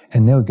you.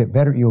 And they'll get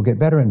better, you'll get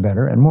better and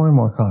better and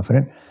more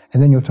confident,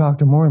 and then you'll talk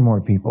to more and more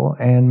people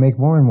and make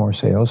more and more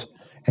sales,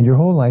 and your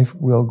whole life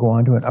will go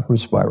on to an upward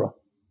spiral.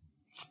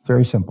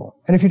 Very simple.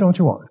 And if you don't,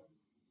 you won't.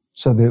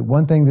 So the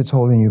one thing that's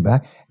holding you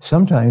back,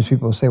 sometimes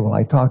people say, well,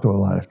 I talk to a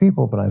lot of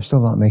people, but I'm still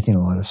not making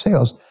a lot of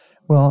sales.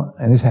 Well,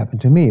 and this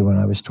happened to me when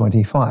I was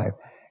 25,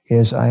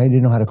 is I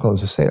didn't know how to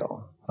close a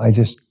sale. I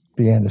just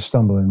began to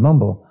stumble and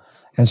mumble.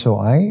 And so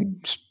I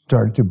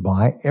started to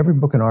buy every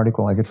book and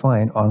article I could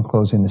find on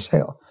closing the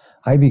sale.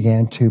 I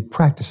began to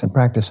practice and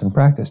practice and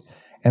practice.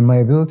 And my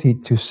ability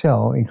to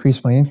sell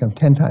increased my income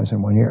 10 times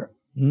in 1 year.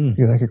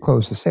 Because I could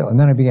close the sale. And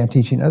then I began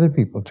teaching other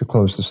people to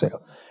close the sale.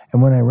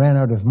 And when I ran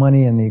out of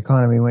money and the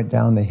economy went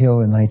down the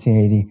hill in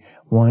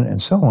 1981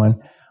 and so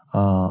on,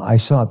 I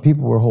saw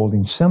people were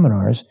holding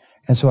seminars.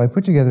 And so I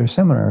put together a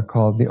seminar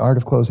called The Art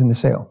of Closing the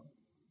Sale.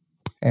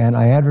 And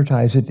I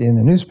advertised it in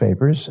the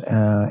newspapers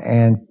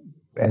and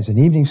as an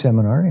evening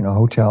seminar in a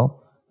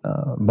hotel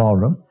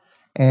ballroom.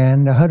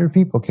 And 100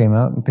 people came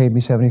out and paid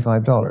me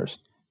 $75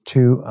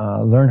 to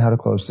learn how to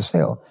close the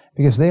sale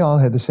because they all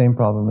had the same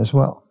problem as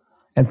well.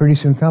 And pretty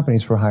soon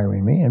companies were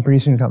hiring me, and pretty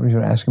soon companies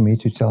were asking me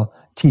to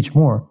teach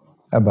more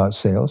about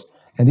sales.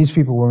 And these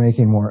people were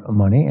making more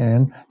money,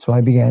 and so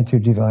I began to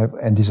develop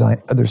and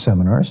design other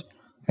seminars,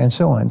 and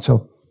so on.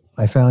 So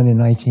I found in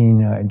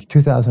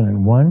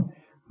 2001,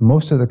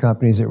 most of the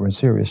companies that were in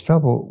serious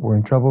trouble were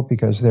in trouble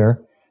because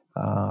their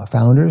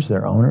founders,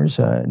 their owners,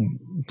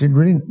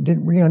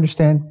 didn't really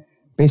understand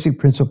basic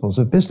principles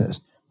of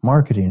business.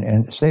 Marketing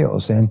and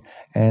sales and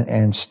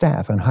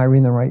staff and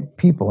hiring the right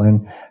people.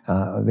 And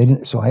they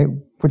didn't. So I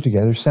put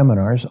together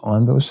seminars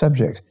on those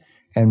subjects.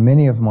 And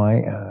many of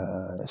my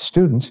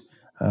students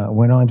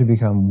went on to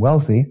become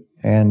wealthy.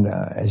 And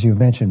as you've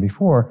mentioned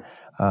before,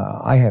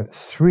 I have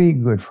 3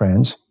 good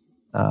friends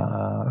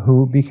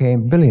who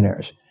became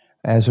billionaires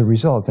as a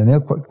result. And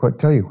they'll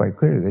tell you quite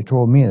clearly, they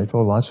told me, and they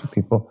told lots of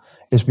people,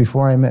 is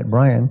before I met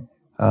Brian,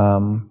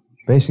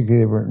 basically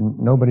they were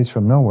nobodies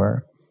from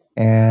nowhere.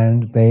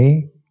 And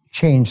they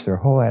changed their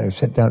whole attitude,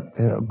 set down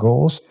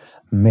goals,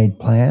 made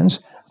plans,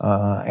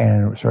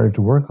 and started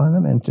to work on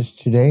them. And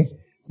today,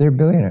 they're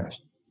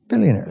billionaires.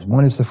 Billionaires.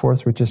 One is the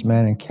 4th richest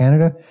man in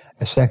Canada.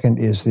 A second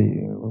is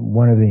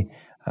one of the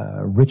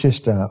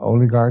richest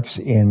oligarchs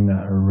in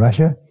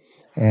Russia.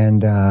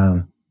 And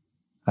a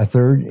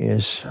third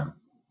is, I'm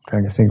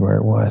trying to think where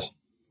it was,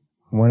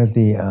 one of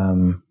the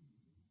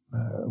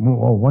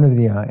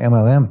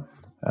MLM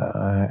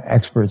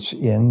experts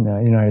in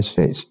the United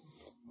States,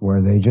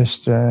 where they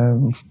just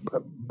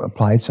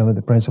applied some of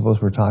the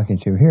principles we're talking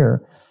to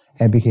here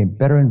and became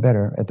better and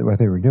better at what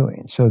they were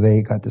doing. So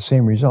they got the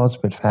same results,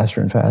 but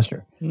faster and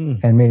faster,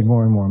 and made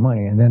more and more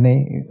money. And then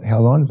they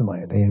held on to the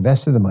money. They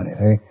invested the money.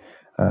 They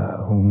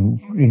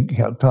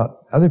taught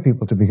other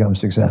people to become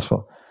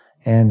successful,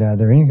 and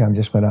their income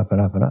just went up and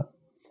up and up.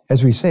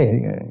 As we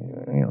say,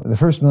 the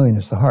first million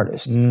is the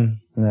hardest, and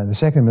the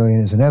second million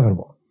is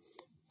inevitable.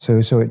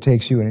 So it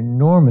takes you an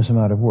enormous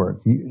amount of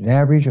work. An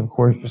average, of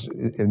course,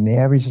 and the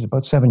average is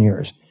about 7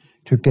 years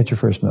to get your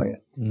first million,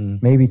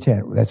 maybe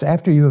 10. That's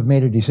after you have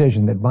made a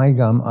decision that, by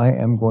gum, I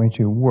am going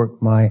to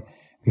work my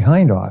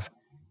behind off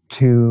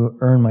to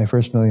earn my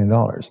first $1 million.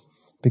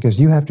 Because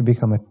you have to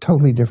become a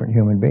totally different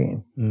human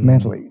being,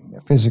 mentally,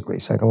 physically,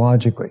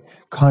 psychologically,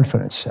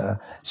 confidence,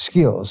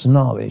 skills,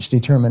 knowledge,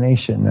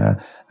 determination,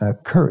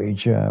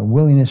 courage,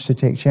 willingness to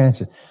take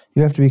chances.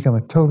 You have to become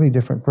a totally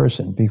different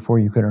person before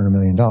you can earn $1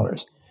 million.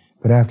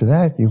 But after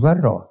that, you've got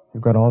it all.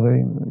 You've got all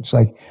it's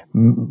like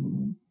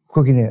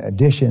cooking a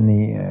dish in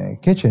the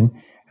kitchen.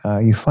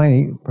 You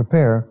finally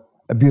prepare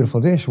a beautiful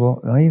dish. Well,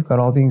 now you've got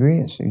all the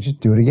ingredients. You just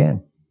do it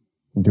again.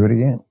 Do it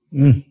again.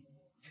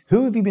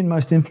 Who have you been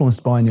most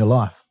influenced by in your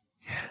life?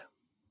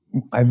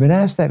 I've been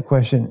asked that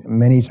question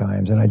many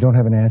times, and I don't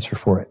have an answer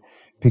for it,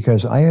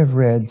 because I have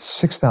read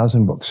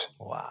 6,000 books.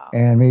 Wow.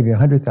 And maybe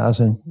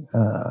 100,000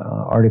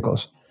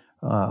 articles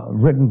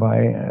written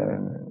by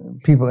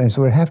people. And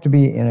so it would have to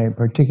be in a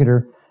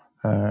particular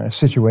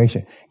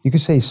situation. You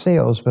could say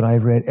sales, but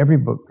I've read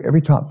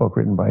every top book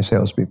written by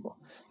salespeople.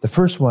 The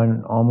first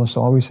one almost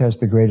always has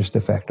the greatest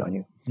effect on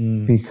you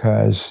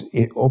because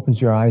it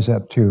opens your eyes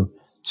up to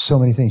so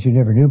many things you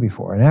never knew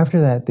before. And after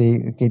that,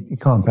 it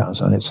compounds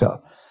on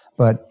itself.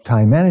 But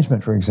time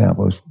management, for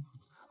example,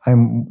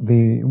 I'm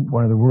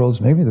one of the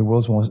world's, maybe the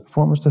world's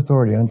foremost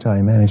authority on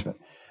time management.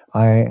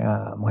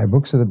 My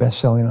books are the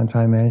best-selling on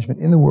time management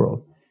in the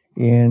world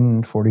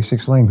in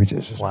 46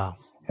 languages. Wow.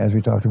 As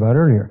we talked about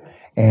earlier.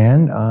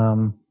 And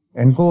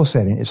goal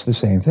setting, it's the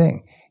same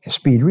thing.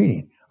 Speed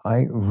reading.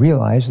 I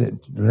realized that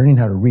learning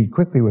how to read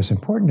quickly was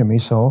important to me,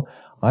 so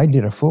I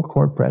did a full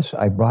court press.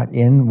 I brought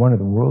in one of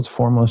the world's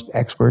foremost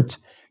experts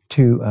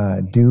to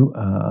do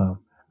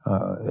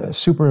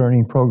super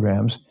learning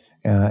programs,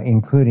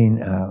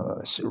 including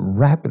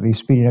rapidly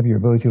speeding up your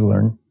ability to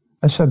learn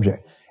a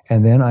subject.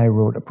 And then I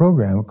wrote a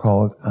program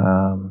called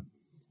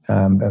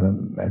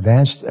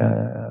Advanced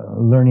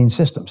Learning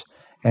Systems.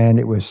 And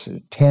it was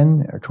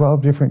 10 or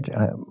 12 different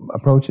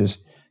approaches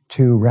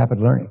to rapid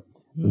learning.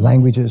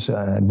 Languages,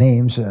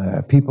 names,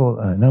 people,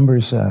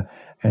 numbers,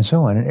 and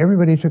so on. And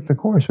everybody who took the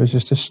course was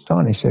just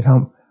astonished at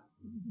how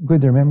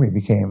good their memory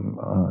became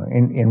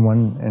in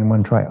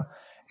one trial.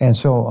 And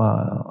so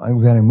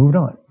then I moved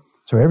on.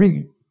 So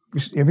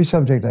every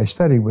subject I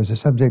studied was a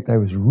subject I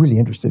was really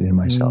interested in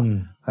myself.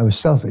 I was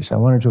selfish. I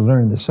wanted to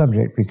learn the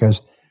subject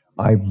because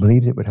I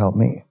believed it would help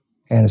me.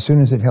 And as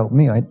soon as it helped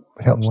me, I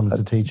wanted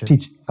to teach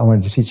it. I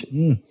wanted to teach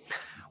it.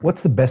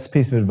 What's the best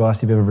piece of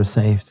advice you've ever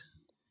received?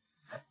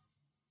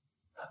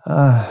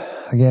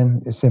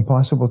 Again, it's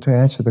impossible to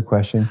answer the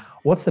question.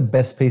 What's the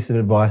best piece of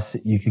advice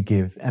that you could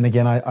give? And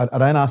again, I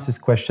don't ask this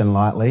question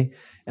lightly,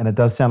 and it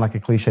does sound like a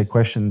cliche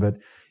question, but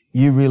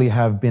you really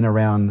have been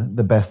around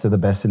the best of the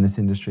best in this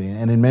industry.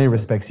 And in many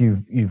respects,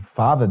 you've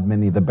fathered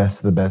many of the best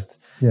of the best.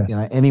 Yes. You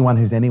know, anyone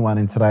who's anyone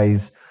in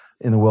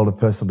the world of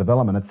personal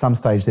development, at some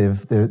stage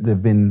they've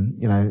been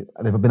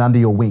under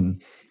your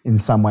wing in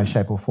some way,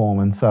 shape, or form.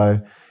 And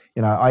so,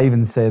 I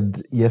even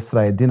said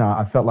yesterday at dinner,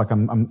 I felt like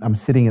I'm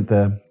sitting at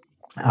the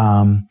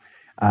and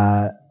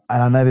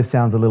I know this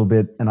sounds a little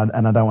bit, and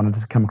I don't want it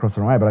to come across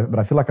the wrong way, but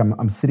I feel like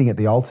I'm sitting at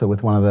the altar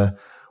with one of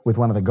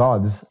the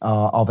gods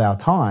of our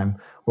time,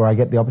 where I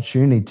get the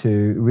opportunity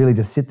to really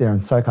just sit there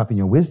and soak up in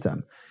your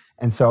wisdom.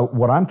 And so,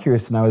 what I'm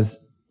curious to know is,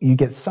 you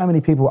get so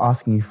many people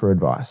asking you for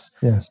advice,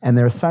 yes, and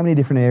there are so many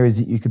different areas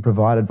that you could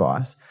provide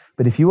advice.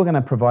 But if you were going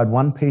to provide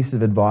one piece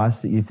of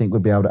advice that you think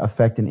would be able to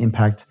affect and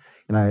impact,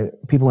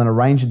 people in a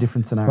range of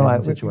different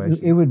scenarios and situations,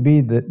 it would be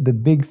the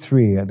big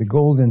three, the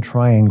golden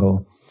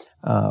triangle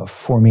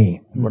for me,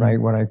 what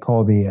I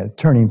call the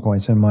turning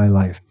points in my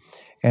life.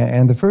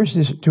 And the first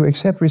is to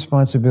accept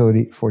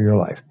responsibility for your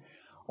life.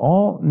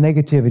 All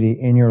negativity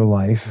in your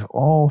life,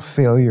 all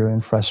failure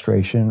and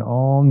frustration,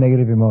 all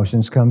negative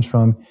emotions comes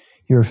from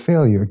your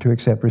failure to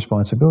accept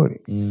responsibility.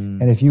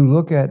 And if you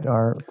look at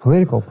our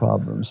political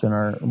problems and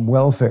our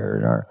welfare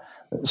and our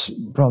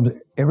problems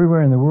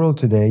everywhere in the world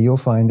today, you'll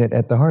find that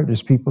at the heart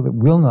there's people that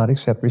will not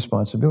accept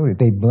responsibility.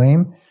 They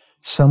blame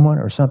someone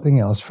or something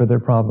else for their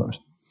problems.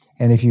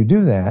 And if you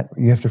do that,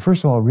 you have to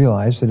first of all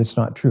realize that it's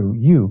not true.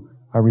 You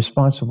are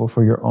responsible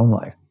for your own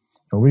life.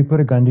 Nobody put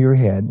a gun to your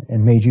head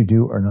and made you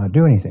do or not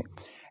do anything.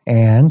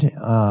 And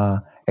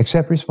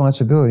accept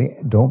responsibility.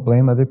 Don't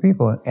blame other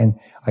people. And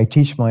I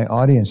teach my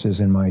audiences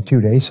in my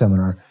 2-day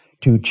seminar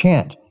to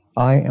chant,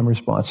 I am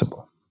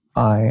responsible.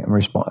 I am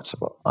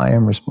responsible. I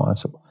am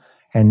responsible.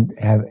 And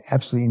have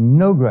absolutely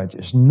no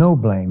grudges, no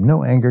blame,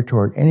 no anger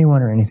toward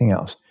anyone or anything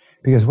else.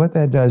 Because what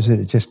that does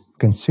is it just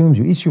consumes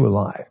you, eats you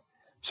alive.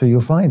 So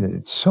you'll find that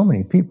it's so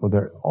many people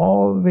that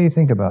all they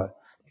think about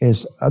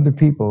is other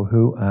people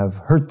who have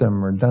hurt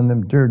them or done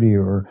them dirty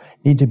or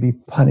need to be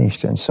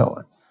punished and so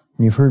on.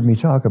 And you've heard me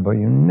talk about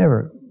you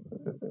never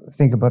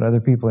think about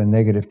other people in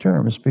negative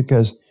terms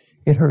because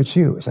it hurts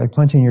you. It's like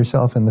punching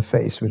yourself in the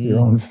face with your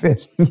own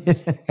fist.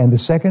 And the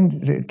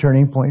second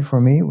turning point for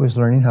me was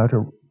learning how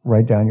to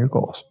write down your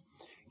goals.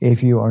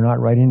 If you are not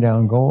writing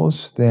down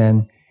goals,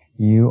 then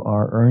you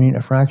are earning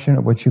a fraction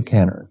of what you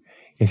can earn.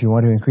 If you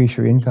want to increase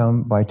your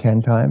income by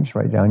 10 times,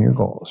 write down your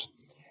goals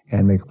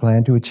and make a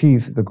plan to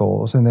achieve the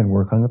goals and then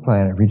work on the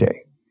plan every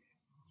day.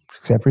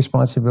 Accept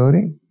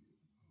responsibility,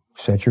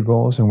 set your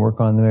goals and work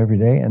on them every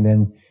day. And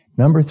then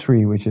number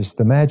 3, which is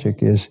the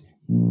magic, is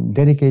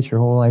dedicate your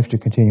whole life to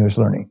continuous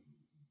learning.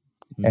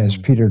 As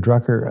Peter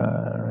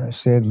Drucker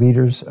said,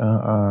 leaders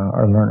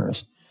are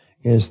learners,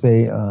 is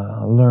they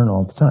learn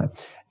all the time.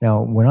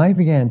 Now, when I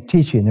began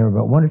teaching, there were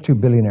about 1 or 2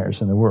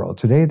 billionaires in the world.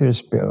 Today,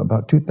 there's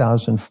about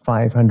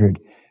 2,500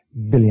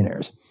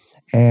 billionaires.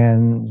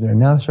 And they're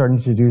now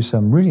starting to do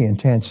some really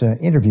intense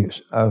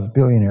interviews of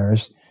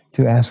billionaires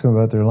to ask them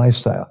about their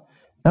lifestyle.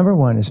 Number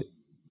 1 is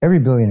every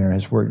billionaire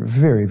has worked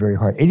very, very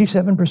hard.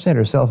 87%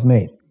 are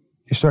self-made.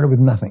 They started with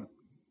nothing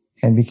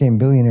and became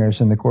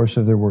billionaires in the course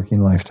of their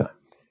working lifetime.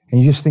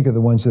 And you just think of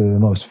the ones that are the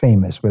most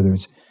famous, whether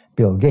it's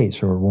Bill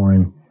Gates or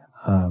Warren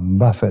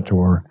Buffett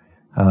or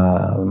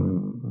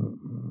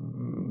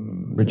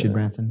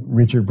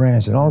Richard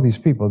Branson, all these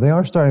people, they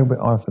are starting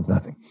off with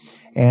nothing.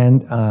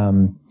 And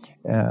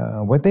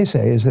what they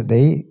say is that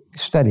they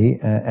study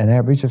an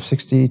average of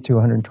 60 to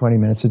 120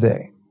 minutes a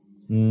day.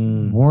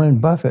 Warren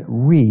Buffett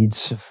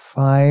reads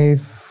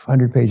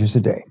 500 pages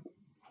a day.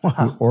 Wow.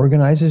 He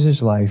organizes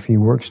his life, he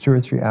works 2 or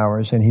 3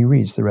 hours, and he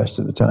reads the rest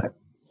of the time.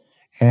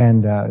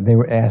 And they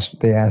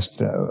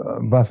asked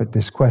Buffett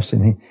this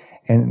question,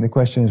 and the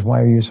question is, why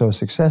are you so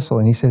successful?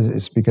 And he says,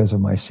 it's because of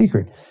my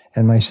secret.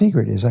 And my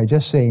secret is I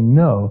just say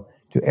no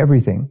to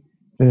everything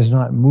that is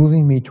not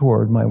moving me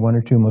toward my 1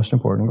 or 2 most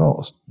important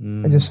goals.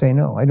 I just say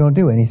no. I don't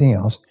do anything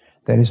else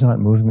that is not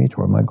moving me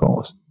toward my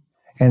goals.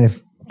 And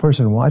if a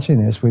person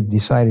watching this would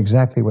decide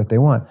exactly what they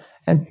want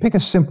and pick a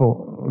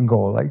simple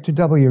goal, like to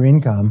double your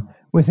income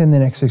within the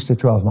next 6 to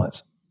 12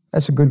 months.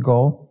 That's a good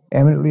goal,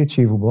 eminently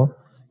achievable.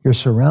 You're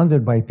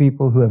surrounded by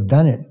people who have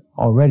done it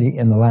already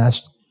in the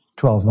last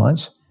 12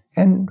 months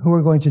and who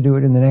are going to do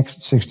it in the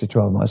next 6 to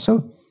 12 months.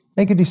 So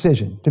make a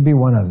decision to be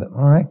one of them,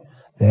 all right?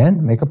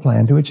 Then make a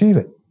plan to achieve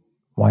it.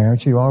 Why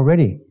aren't you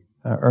already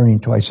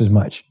earning twice as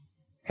much?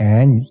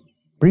 And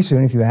pretty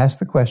soon, if you ask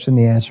the question,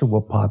 the answer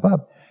will pop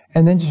up.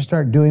 And then just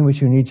start doing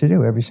what you need to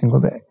do every single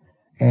day.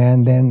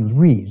 And then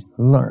read,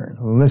 learn,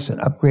 listen,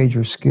 upgrade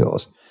your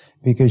skills,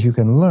 because you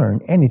can learn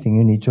anything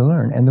you need to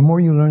learn. And the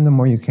more you learn, the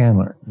more you can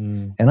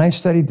learn. And I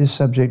studied this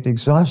subject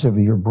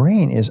exhaustively. Your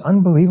brain is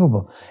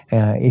unbelievable.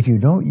 If you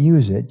don't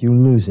use it, you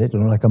lose it.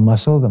 Like a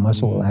muscle, the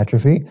muscle will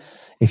atrophy.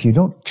 If you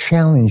don't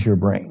challenge your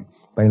brain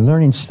by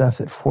learning stuff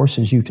that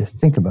forces you to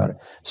think about it.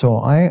 So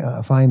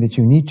I find that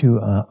you need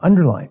to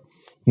underline.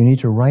 You need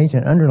to write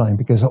and underline,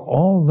 because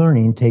all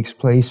learning takes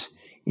place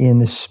in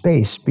the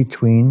space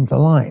between the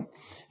line.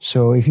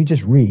 So if you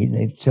just read,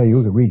 they tell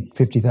you can read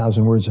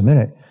 50,000 words a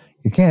minute.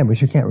 You can,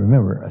 but you can't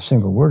remember a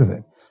single word of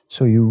it.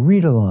 So you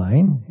read a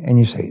line and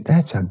you say,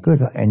 that's a good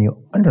line, and you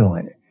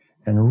underline it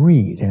and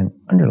read and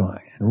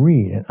underline and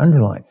read and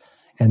underline.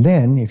 And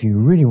then if you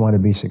really want to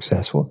be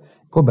successful,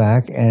 go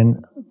back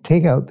and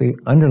take out the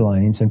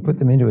underlinings and put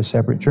them into a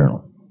separate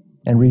journal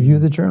and review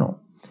the journal.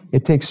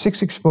 It takes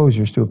 6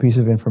 exposures to a piece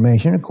of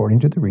information, according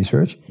to the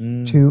research,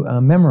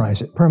 to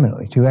memorize it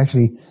permanently, to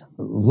actually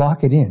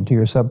lock it into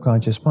your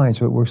subconscious mind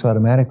so it works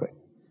automatically.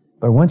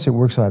 But once it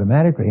works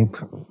automatically,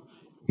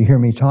 you hear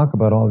me talk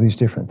about all these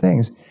different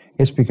things,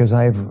 it's because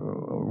I've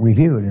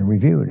reviewed and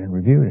reviewed and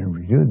reviewed and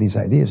reviewed these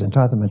ideas and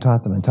taught them and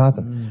taught them and taught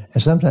them.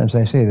 And sometimes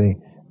I say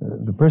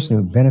the person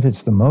who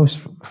benefits the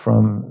most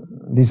from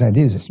these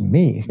ideas is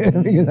me,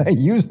 because I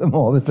use them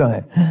all the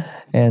time.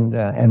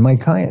 And my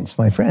clients,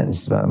 my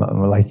friends,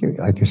 like you,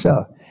 like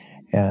yourself.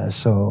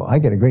 So I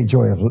get a great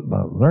joy of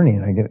learning,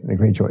 and I get a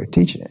great joy of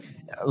teaching it.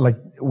 Like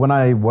when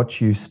I watch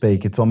you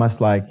speak, it's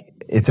almost like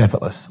it's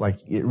effortless. Like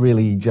it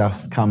really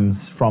just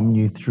comes from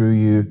you, through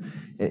you.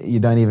 You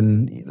don't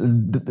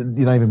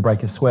even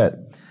break a sweat.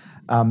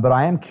 But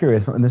I am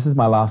curious, and this is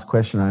my last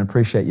question. I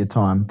appreciate your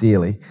time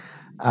dearly.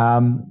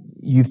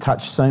 You've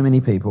touched so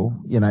many people.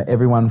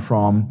 Everyone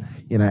from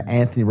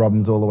Anthony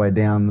Robbins all the way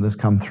down that has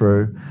come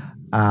through.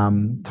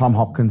 Tom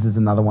Hopkins is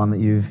another one that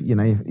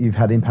you've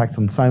had impacts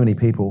on so many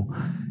people.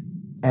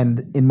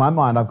 And in my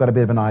mind, I've got a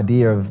bit of an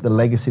idea of the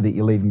legacy that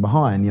you're leaving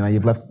behind.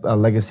 You've left a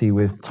legacy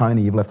with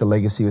Tony, you've left a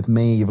legacy with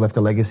me, you've left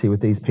a legacy with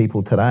these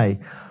people today.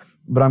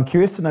 But I'm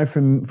curious to know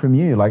from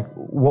you, like,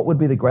 what would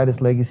be the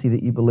greatest legacy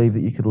that you believe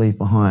that you could leave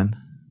behind?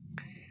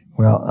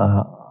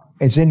 Well,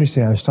 it's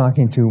interesting. I was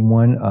talking to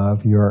one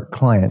of your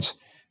clients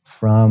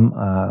from,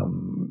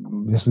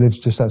 lives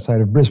just outside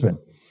of Brisbane,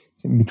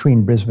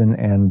 between Brisbane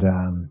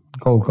and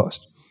Gold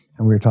Coast.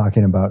 And we were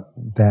talking about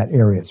that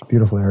area. It's a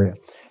beautiful area.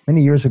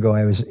 Many years ago,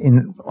 I was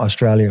in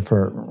Australia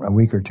for a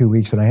week or 2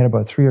 weeks, and I had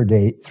about 3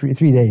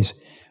 days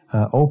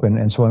open.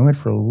 And so I went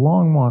for a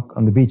long walk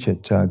on the beach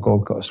at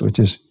Gold Coast, which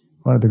is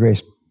one of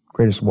the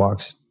greatest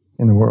walks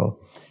in the world.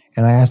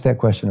 And I asked that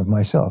question of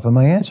myself. And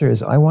my answer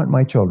is, I want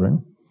my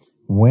children,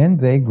 when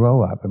they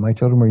grow up, and my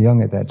children were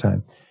young at that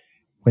time,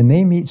 when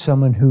they meet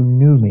someone who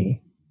knew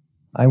me,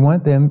 I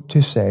want them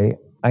to say,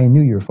 I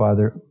knew your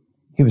father.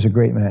 He was a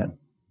great man.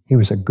 He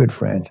was a good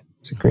friend. He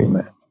was a great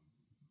man.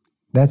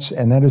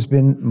 That has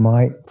been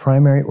my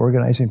primary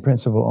organizing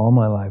principle all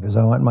my life, is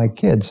I want my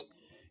kids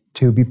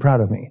to be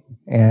proud of me.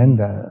 And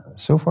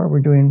so far,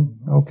 we're doing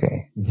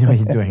okay.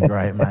 You're doing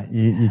great, mate.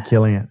 You're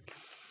killing it.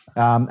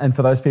 And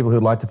for those people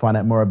who'd like to find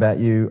out more about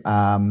you,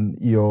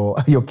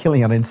 you're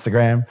killing it on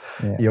Instagram.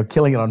 Yeah. You're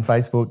killing it on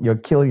Facebook. You're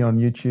killing it on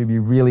YouTube.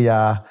 You really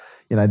are,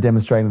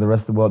 demonstrating to the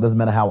rest of the world. It doesn't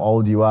matter how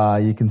old you are,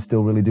 you can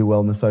still really do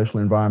well in the social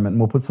environment. And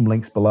we'll put some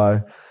links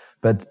below.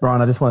 But Brian,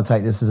 I just want to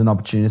take this as an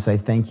opportunity to say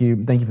thank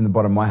you. Thank you from the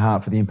bottom of my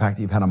heart for the impact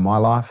that you've had on my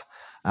life.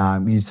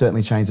 You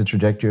certainly changed the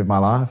trajectory of my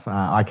life.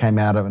 I came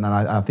out of it, and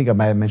I think I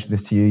may have mentioned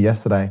this to you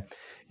yesterday.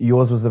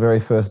 Yours was the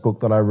very first book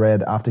that I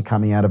read after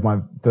coming out of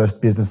my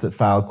first business that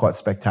failed quite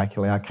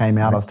spectacularly. I came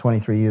out, I was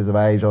 23 years of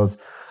age. I was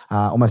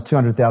almost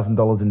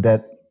 $200,000 in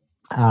debt.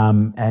 I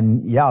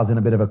was in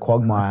a bit of a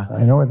quagmire.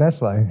 I know what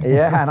that's like.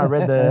 Yeah, and I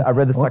read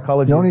the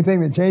psychology. The only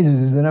thing that changes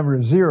is the number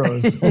of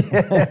zeros.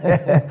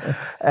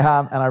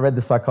 And I read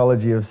the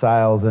psychology of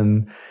sales,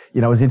 and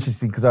it was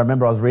interesting because I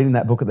remember I was reading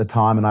that book at the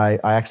time, and I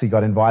actually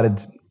got invited,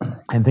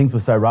 and things were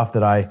so rough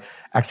that I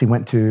actually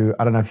went to,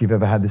 I don't know if you've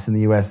ever had this in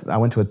the US, I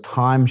went to a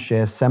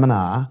timeshare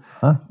seminar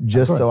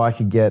just so I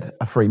could get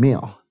a free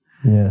meal.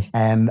 Yes.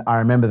 And I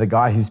remember the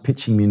guy who's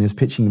pitching me this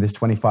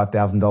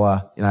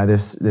 $25,000,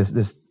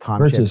 this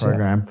timeshare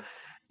program.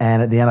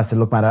 And at the end I said,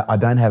 look, mate, I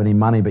don't have any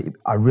money, but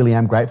I really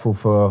am grateful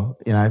for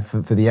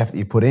the effort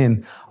you put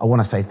in. I want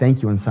to say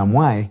thank you in some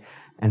way.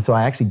 And so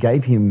I actually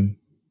gave him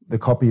the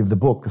copy of the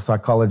book, The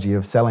Psychology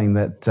of Selling,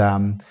 that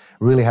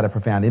really had a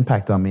profound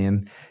impact on me.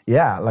 And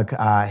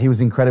he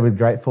was incredibly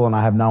grateful, and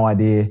I have no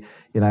idea,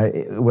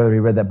 whether he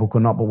read that book or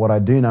not, but what I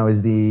do know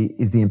is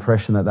the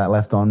impression that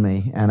left on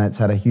me, and it's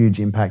had a huge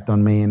impact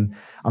on me, and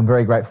I'm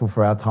very grateful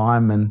for our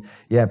time. And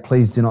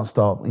please do not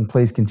stop, and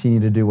please continue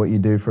to do what you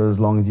do for as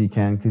long as you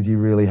can, because you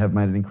really have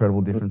made an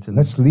incredible difference.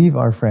 Let's leave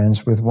our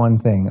friends with one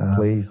thing.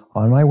 Please.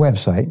 On my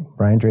website,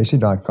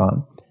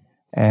 briantracy.com,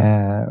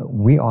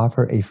 we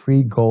offer a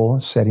free goal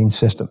setting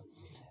system.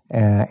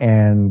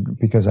 And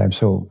because I'm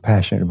so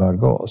passionate about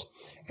goals.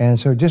 And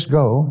so just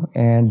go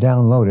and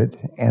download it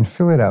and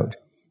fill it out.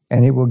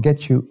 And it will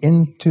get you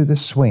into the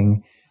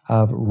swing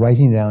of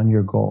writing down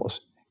your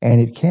goals.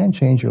 And it can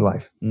change your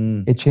life.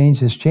 It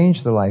has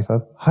changed the life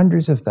of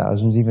hundreds of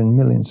thousands, even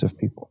millions of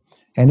people.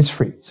 And it's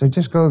free. So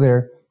just go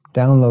there,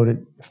 download it,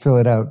 fill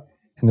it out,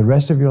 and the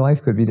rest of your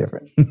life could be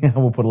different.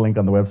 We'll put a link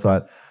on the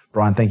website.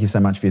 Brian, thank you so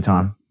much for your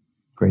time.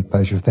 Great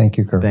pleasure. Thank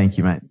you, Kurt. Thank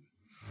you, mate.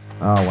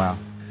 Oh, wow.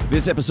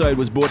 This episode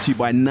was brought to you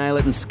by Nail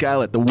It and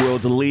Scale It, the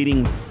world's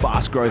leading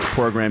fast growth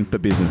program for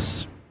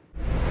business.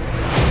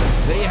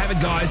 There you have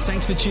it, guys.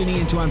 Thanks for tuning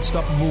in to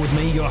Unstoppable with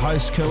me, your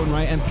host, Kerwin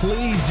Ray. And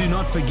please do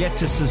not forget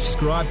to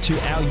subscribe to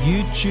our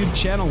YouTube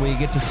channel where you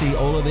get to see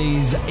all of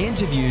these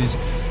interviews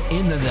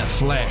in the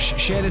flesh.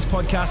 Share this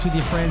podcast with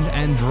your friends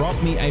and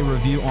drop me a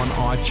review on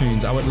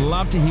iTunes. I would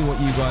love to hear what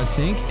you guys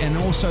think, and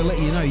also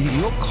let you know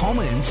your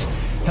comments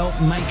help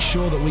make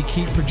sure that we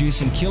keep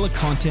producing killer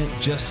content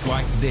just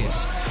like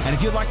this. And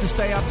if you'd like to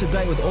stay up to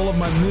date with all of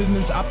my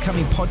movements,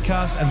 upcoming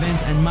podcasts,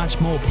 events, and much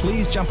more,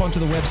 please jump onto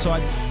the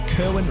website,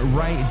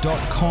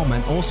 kerwinray.com,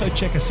 and also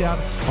check us out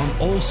on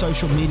all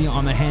social media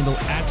on the handle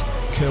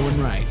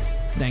 @KerwinRay.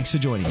 Thanks for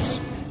joining us.